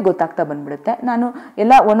 ನಿಮಗೆ ಗೊತ್ತಾಗ್ತಾ ಬಂದ್ಬಿಡುತ್ತೆ. ನಾನು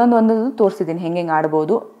ಎಲ್ಲ ಒಂದೊಂದು ತೋರಿಸಿದ್ದೀನಿ ಹೆಂಗೆ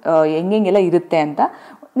ಆಡ್ಬೋದು, ಹೆಂಗೆಲ್ಲ ಇರುತ್ತೆ ಅಂತ.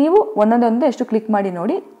 ನೀವು ಒಂದೊಂದೇ ಎಷ್ಟು ಕ್ಲಿಕ್ ಮಾಡಿ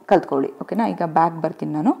ನೋಡಿ ಕಲ್ತ್ಕೊಳ್ಳಿ. ಓಕೆನಾ. ಈಗ ಬ್ಯಾಕ್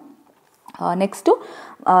ಬರ್ತೀನಿ ನಾನು. ನೆಕ್ಸ್ಟು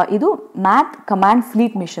ಇದು ಮ್ಯಾಥ್ ಕಮಾಂಡ್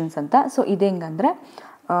ಫ್ಲೀಟ್ ಮಿಷನ್ಸ್ ಅಂತ. ಸೊ ಇದು ಹೆಂಗಂದರೆ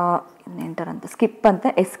ಎಂಟರ್ ಅಂತ ಸ್ಕಿಪ್ ಅಂತ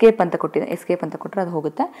ಎಸ್ಕೇಪ್ ಅಂತ ಕೊಟ್ಟಿದೆ, ಎಸ್ಕೇಪ್ ಅಂತ ಕೊಟ್ಟರೆ ಅದು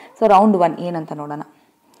ಹೋಗುತ್ತೆ. ಸೊ ರೌಂಡ್ 1 ಏನಂತ ನೋಡೋಣ.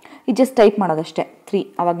 ಇದು ಜಸ್ಟ್ ಟೈಪ್ ಮಾಡೋದಷ್ಟೇ. 3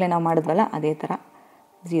 ಆವಾಗಲೇ ನಾವು ಮಾಡಿದ್ವಲ್ಲ ಅದೇ ಥರ.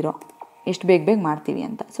 0 ಎಷ್ಟು ಬೇಗ ಮಾಡ್ತೀವಿ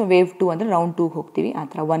ಅಂತ. ಸೊ ವೇವ್ 2 ಅಂದರೆ ರೌಂಡ್ 2ಗೆ ಹೋಗ್ತೀವಿ. ಆ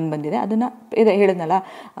ಥರ 1 ಬಂದಿದೆ, ಅದನ್ನು ಇದು ಹೇಳಿದ್ನಲ್ಲ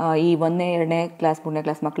ಈ 1ನೇ 2ನೇ ಕ್ಲಾಸ್ 3ನೇ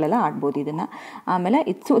ಕ್ಲಾಸ್ ಮಕ್ಕಳೆಲ್ಲ ಆಡ್ಬೋದು ಇದನ್ನು. ಆಮೇಲೆ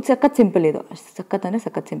ಇದು ಸಖತ್ ಸಿಂಪಲ್, ಇದು ಸಖತ್ ಅಂದರೆ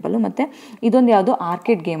ಸಖತ್ ಸಿಂಪಲ್ಲು. ಮತ್ತು ಇದೊಂದು ಯಾವುದೋ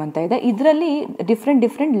ಆರ್ಕೇಡ್ ಗೇಮ್ ಅಂತ ಇದೆ. ಇದರಲ್ಲಿ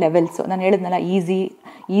ಡಿಫ್ರೆಂಟ್ ಲೆವೆಲ್ಸು ನಾನು ಹೇಳಿದ್ನಲ್ಲ.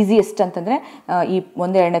 ಈಸಿಯೆಸ್ಟ್ ಅಂತಂದರೆ ಈ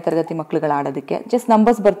 1ನೇ 2ನೇ ತರಗತಿ ಮಕ್ಕಳುಗಳು ಆಡೋದಕ್ಕೆ ಜಸ್ಟ್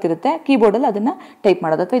ನಂಬರ್ಸ್ ಬರ್ತಿರುತ್ತೆ, ಕೀಬೋರ್ಡಲ್ಲಿ ಅದನ್ನು ಟೈಪ್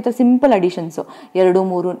ಮಾಡೋದು. ಅಥವಾ ಈ ಥರ ಸಿಂಪಲ್ ಅಡಿಷನ್ಸು 2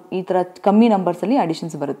 3 ಈ ಥರ ಕಮ್ಮಿ ನಂಬರ್ಸಲ್ಲಿ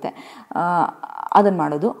ಅಡಿಷನ್ಸ್ ಬರುತ್ತೆ, ಅದನ್ನು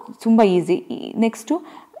ಮಾಡೋದು ತುಂಬ ಈಸಿ. ನೆಕ್ಸ್ಟು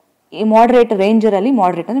ಈ ಮಾಡ್ರೇಟ್ ರೇಂಜರಲ್ಲಿ,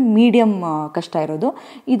 ಮಾಡ್ರೇಟ್ ಅಂದರೆ ಮೀಡಿಯಮ್ ಕಷ್ಟ ಇರೋದು.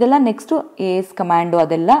 ಇದೆಲ್ಲ ನೆಕ್ಸ್ಟು ಏಸ್ ಕಮ್ಯಾಂಡೋ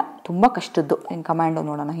ಅದೆಲ್ಲ ತುಂಬ ಕಷ್ಟದ್ದು. ಇನ್ನು ಕಮ್ಯಾಂಡೋ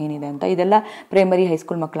ನೋಡೋಣ ಏನಿದೆ ಅಂತ. ಇದೆಲ್ಲ ಪ್ರೈಮರಿ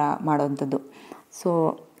ಹೈಸ್ಕೂಲ್ ಮಕ್ಕಳ ಮಾಡೋವಂಥದ್ದು. ಸೊ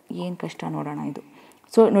ಏನು ಕಷ್ಟ ನೋಡೋಣ ಇದು.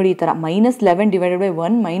 ಸೊ ನೋಡಿ ಈ ಥರ -11 ಡಿವೈಡೆಡ್ ಬೈ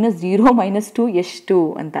 1 -0 -2 ಎಷ್ಟು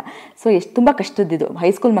ಅಂತ. ಸೊ ಎಷ್ಟು ತುಂಬ ಕಷ್ಟದ್ದಿದು.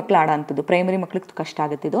 ಹೈಸ್ಕೂಲ್ ಮಕ್ಕಳು ಆಡೋ ಅಂಥದ್ದು, ಪ್ರೈಮರಿ ಮಕ್ಳಿಗೆ ಕಷ್ಟ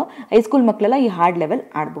ಆಗುತ್ತಿದ್ದು. ಹೈಸ್ಕೂಲ್ ಮಕ್ಕಳೆಲ್ಲ ಈ ಹಾರ್ಡ್ ಲೆವೆಲ್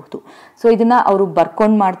ಆಡಬಹುದು. ಸೊ ಇದನ್ನು ಅವರು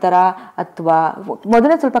ಬರ್ಕೊಂಡು ಮಾಡ್ತಾರಾ ಅಥವಾ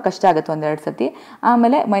ಮೊದಲೇ ಸ್ವಲ್ಪ ಕಷ್ಟ ಆಗುತ್ತೆ 1-2 ಸತಿ.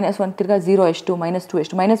 ಆಮೇಲೆ -1 ತಿರ್ಗಾ 0 ಎಷ್ಟು, -2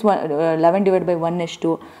 ಎಷ್ಟು, -11 ಡಿವೈಡ್ ಬೈ 1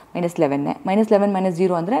 ಎಷ್ಟು, -11 -11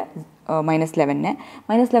 -0 ಅಂದರೆ -11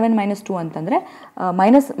 -11 -2 ಅಂತಂದರೆ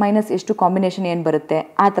ಮೈನಸ್ ಎಷ್ಟು ಕಾಂಬಿನೇಷನ್ ಏನು ಬರುತ್ತೆ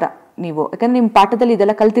ಆ ಥರ. ನೀವು ಯಾಕಂದರೆ ನಿಮ್ಮ ಪಾಠದಲ್ಲಿ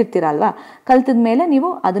ಇದೆಲ್ಲ ಕಲ್ತಿರ್ತೀರ ಅಲ್ವಾ, ಕಲ್ತಿದ ಮೇಲೆ ನೀವು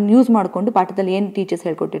ಅದನ್ನು ಯೂಸ್ ಮಾಡಿಕೊಂಡು ಪಾಠದಲ್ಲಿ ಏನು ಟೀಚರ್ಸ್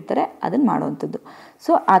ಹೇಳ್ಕೊಟ್ಟಿರ್ತಾರೆ ಅದನ್ನು ಮಾಡುವಂಥದ್ದು.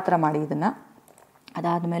 ಸೊ ಆ ಥರ ಮಾಡಿ ಇದನ್ನು.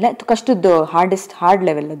 ಅದಾದಮೇಲೆ ಕಷ್ಟದ್ದು ಹಾರ್ಡ್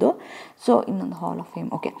ಲೆವೆಲ್ ಅದು. ಸೊ ಇನ್ನೊಂದು ಹಾಲ್ ಆಫ್ ಫೇಮ್.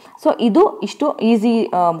 ಓಕೆ. ಸೊ ಇಷ್ಟು ಈಸಿ,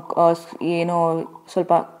 ಏನೋ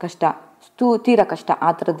ಸ್ವಲ್ಪ ಕಷ್ಟ, ತೀರಾ ಕಷ್ಟ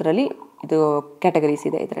ಆ ಥರದ್ರಲ್ಲಿ ಇದು ಕ್ಯಾಟಗರೀಸ್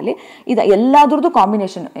ಇದೆ. ಇದರಲ್ಲಿ ಎಲ್ಲದ್ರದ್ದು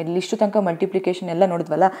ಕಾಂಬಿನೇಷನ್ ಇಷ್ಟು ತನಕ ಮಲ್ಟಿಪ್ಲಿಕೇಶನ್ ಎಲ್ಲ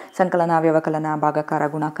ನೋಡಿದ್ವಲ್ಲ, ಸಂಕಲನ, ವ್ಯವಕಲನ, ಭಾಗಾಕಾರ,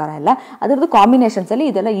 ಗುಣಾಕಾರ ಎಲ್ಲ ಅದರದ್ದು ಕಾಂಬಿನೇಷನ್ಸಲ್ಲಿ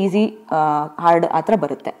ಇದೆಲ್ಲ ಈಸಿ, ಹಾರ್ಡ್ ಆ ಥರ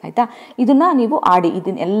ಬರುತ್ತೆ. ಆಯಿತಾ. ಇದನ್ನು ನೀವು ಆಡಿ,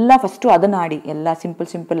 ಇದನ್ನೆಲ್ಲ ಫಸ್ಟು ಅದನ್ನು ಆಡಿ, ಎಲ್ಲ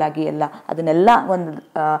ಸಿಂಪಲ್ ಆಗಿ ಎಲ್ಲ ಅದನ್ನೆಲ್ಲ ಒಂದು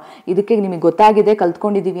ಇದಕ್ಕೆ ನಿಮಗೆ ಗೊತ್ತಾಗಿದೆ,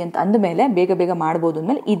 ಕಲ್ತ್ಕೊಂಡಿದ್ದೀವಿ ಅಂತ ಅಂದಮೇಲೆ ಬೇಗ ಮಾಡ್ಬೋದು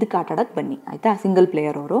ಅಂದಮೇಲೆ ಇದಕ್ಕೆ ಆಟ ಆಡೋಕ್ಕೆ ಬನ್ನಿ. ಆಯಿತಾ. ಸಿಂಗಲ್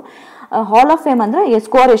ಪ್ಲೇಯರ್ ಅವರು. ಹಾಲ್ ಆಫ್ ಫೇಮ್ ಅಂದರೆ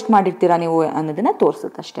ಸ್ಕೋರ್ ಎಷ್ಟು ಮಾಡಿರ್ತೀರಾ ನೀವು ಅನ್ನೋದನ್ನು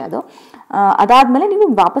ತೋರಿಸುತ್ತೆ ಅಷ್ಟೇ ಅದು. ಅದಾದಮೇಲೆ ನೀವು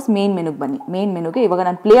ವಾಪಸ್ ಮೇನ್ ಮೆನುಗೆ ಬನ್ನಿ. ಮೇನ್ ಮೆನುಗೆ ಇವಾಗ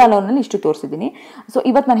ನಾನು ಪ್ಲೇ ಅಲೋನಲ್ಲಿ ಇಷ್ಟು ತೋರಿಸಿದ್ದೀನಿ. ಸೊ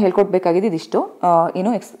ಇವತ್ತು ನಾನು ಹೇಳ್ಕೊಡ್ಬೇಕಾಗಿದ್ದು ಇದಿಷ್ಟು.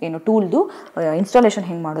 ಏನು ಟೂಲ್ದು ಇನ್ಸ್ಟಾಲೇಷನ್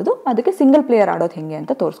ಹೆಂಗೆ ಮಾಡೋದು, ಅದಕ್ಕೆ ಸಿಂಗಲ್ ಪ್ಲೇಯರ್ ಆಡೋದು ಹೆಂಗೆ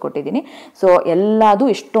ಅಂತ ತೋರಿಸ್ಕೊಟ್ಟಿದ್ದೀನಿ. ಸೊ ಎಲ್ಲದು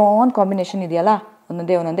ಎಷ್ಟೊಂದು ಕಾಂಬಿನೇಷನ್ ಇದೆಯಲ್ಲ,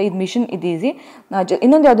 ಒಂದೊಂದೇ. ಇದು ಮಿಷನ್, ಇದು ಈಸಿ.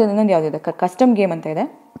 ಇನ್ನೊಂದು ಯಾವುದಿದೆ ಕಸ್ಟಮ್ ಗೇಮ್ ಅಂತ ಇದೆ.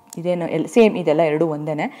 ಇದೇನು ಸೇಮ್, ಇದೆಲ್ಲ ಎರಡು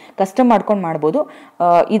ಒಂದೇ. ಕಸ್ಟಮ್ ಮಾಡ್ಕೊಂಡು ಮಾಡ್ಬೋದು.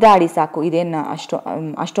 ಇದಾಡಿ ಸಾಕು. ಇದೇನು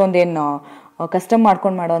ಅಷ್ಟೊಂದೇನು ಕಸ್ಟಮ್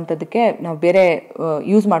ಮಾಡ್ಕೊಂಡು ಮಾಡೋವಂಥದ್ದಕ್ಕೆ ನಾವು ಬೇರೆ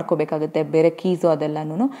ಯೂಸ್ ಮಾಡ್ಕೋಬೇಕಾಗುತ್ತೆ, ಬೇರೆ ಕೀಸು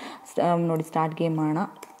ಅದೆಲ್ಲನೂ. ನೋಡಿ ಸ್ಟಾರ್ಟ್ ಗೇಮ್ ಮಾಡೋಣ.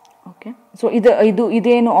 ಓಕೆ. ಸೊ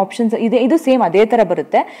ಇದೇನು ಆಪ್ಷನ್ಸ್ ಇದೆ, ಇದು ಸೇಮ್ ಅದೇ ಥರ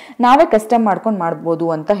ಬರುತ್ತೆ. ನಾವೇ ಕಸ್ಟಮ್ ಮಾಡ್ಕೊಂಡು ಮಾಡ್ಬೋದು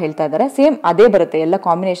ಅಂತ ಹೇಳ್ತಾ ಇದ್ದಾರೆ. ಸೇಮ್ ಅದೇ ಬರುತ್ತೆ, ಎಲ್ಲ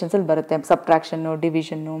ಕಾಂಬಿನೇಷನ್ಸಲ್ಲಿ ಬರುತ್ತೆ. ಸಬ್ಟ್ರಾಕ್ಷನ್ನು,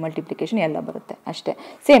 ಡಿವಿಷನ್ನು, ಮಲ್ಟಿಪ್ಲಿಕೇಶನ್ ಎಲ್ಲ ಬರುತ್ತೆ ಅಷ್ಟೇ.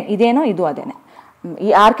 ಸೇಮ್ ಇದೇನೋ ಇದು ಅದೇನೆ. ಈ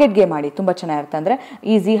ಆರ್ಕೇಡ್ ಗೇಮ್ ಆಡಿ ತುಂಬ ಚೆನ್ನಾಗಿರುತ್ತೆ. ಅಂದರೆ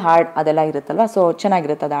ಈಸಿ, ಹಾರ್ಡ್ ಅದೆಲ್ಲ ಇರುತ್ತಲ್ವ, ಸೊ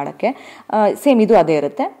ಚೆನ್ನಾಗಿರುತ್ತೆ ಅದು ಆಡೋಕ್ಕೆ. ಸೇಮ್ ಇದು ಅದೇ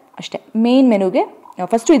ಇರುತ್ತೆ ಅಷ್ಟೇ. ಮೇನ್ ಮೆನುಗೆ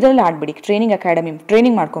ಫಸ್ಟು ಇದರಲ್ಲಿ ಆಡ್ಬಿಡಿ.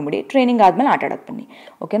 ಟ್ರೈನಿಂಗ್ ಮಾಡ್ಕೊಂಬಿಡಿ. ಟ್ರೈನಿಂಗ್ ಆದಮೇಲೆ ಆಟ ಆಡೋಕ್ಕೆ ಬನ್ನಿ.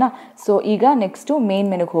 ಓಕೆನಾ. ಸೊ ಈಗ ನೆಕ್ಸ್ಟು ಮೇನ್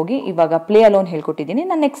ಮೆನುಗೆ ಹೋಗಿ, ಇವಾಗ ಪ್ಲೇ ಅಲೋನ್ ಹೇಳ್ಕೊಟ್ಟಿದ್ದೀನಿ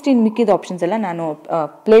ನಾನು. ನೆಕ್ಸ್ಟ್ ಇನ್ನು ಮಿಕ್ಕಿದ ಆಪ್ಷನ್ಸ್ ಎಲ್ಲ ನಾನು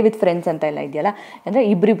ಪ್ಲೇ ವಿತ್ ಫ್ರೆಂಡ್ಸ್ ಅಂತ ಎಲ್ಲ ಇದೆಯಲ್ಲ, ಅಂದರೆ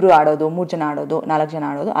ಇಬ್ಬರಿಬ್ರು ಆಡೋದು, 3 ಜನ ಆಡೋದು, 4 ಜನ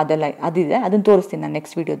ಆಡೋದು, ಅದೆಲ್ಲ ಅದಿದೆ. ಅದನ್ನು ತೋರಿಸ್ತೀನಿ ನಾನು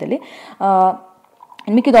ನೆಕ್ಸ್ಟ್ ವೀಡಿಯೋದಲ್ಲಿ.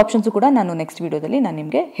 ಮಿಕ್ಕಿದ ಆಪ್ಷನ್ಸು ಕೂಡ ನಾನು ನೆಕ್ಸ್ಟ್ ವೀಡಿಯೋದಲ್ಲಿ ನಾನು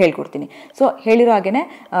ನಿಮಗೆ ಹೇಳ್ಕೊಡ್ತೀನಿ. ಸೊ ಹೇಳಿರೋ ಹಾಗೆಯೇ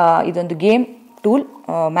ಇದೊಂದು ಗೇಮ್ ಟೂಲ್,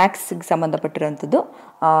 ಮ್ಯಾಥ್ಸ್ಗೆ ಸಂಬಂಧಪಟ್ಟಿರೋಂಥದ್ದು.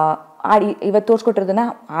 ಆಡಿ ಇವತ್ತು ತೋರಿಸ್ಕೊಟ್ಟಿರೋದನ್ನು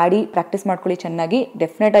ಆಡಿ ಪ್ರಾಕ್ಟೀಸ್ ಮಾಡ್ಕೊಳ್ಳಿ ಚೆನ್ನಾಗಿ.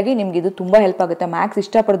 ಡೆಫಿನೆಟಾಗಿ ನಿಮ್ಗೆ ಇದು ತುಂಬ ಹೆಲ್ಪ್ ಆಗುತ್ತೆ. ಮ್ಯಾಥ್ಸ್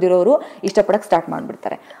ಇಷ್ಟಪಡ್ದಿರೋರು ಇಷ್ಟಪಡೋಕ್ಕೆ ಸ್ಟಾರ್ಟ್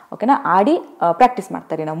ಮಾಡಿಬಿಡ್ತಾರೆ. ಓಕೆನಾ. ಆಡಿ ಪ್ರಾಕ್ಟೀಸ್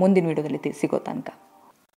ಮಾಡ್ತಾರೆ. ನಾವು ಮುಂದಿನ ವೀಡಿಯೋದಲ್ಲಿ ಸಿಗೋ ತನಕ.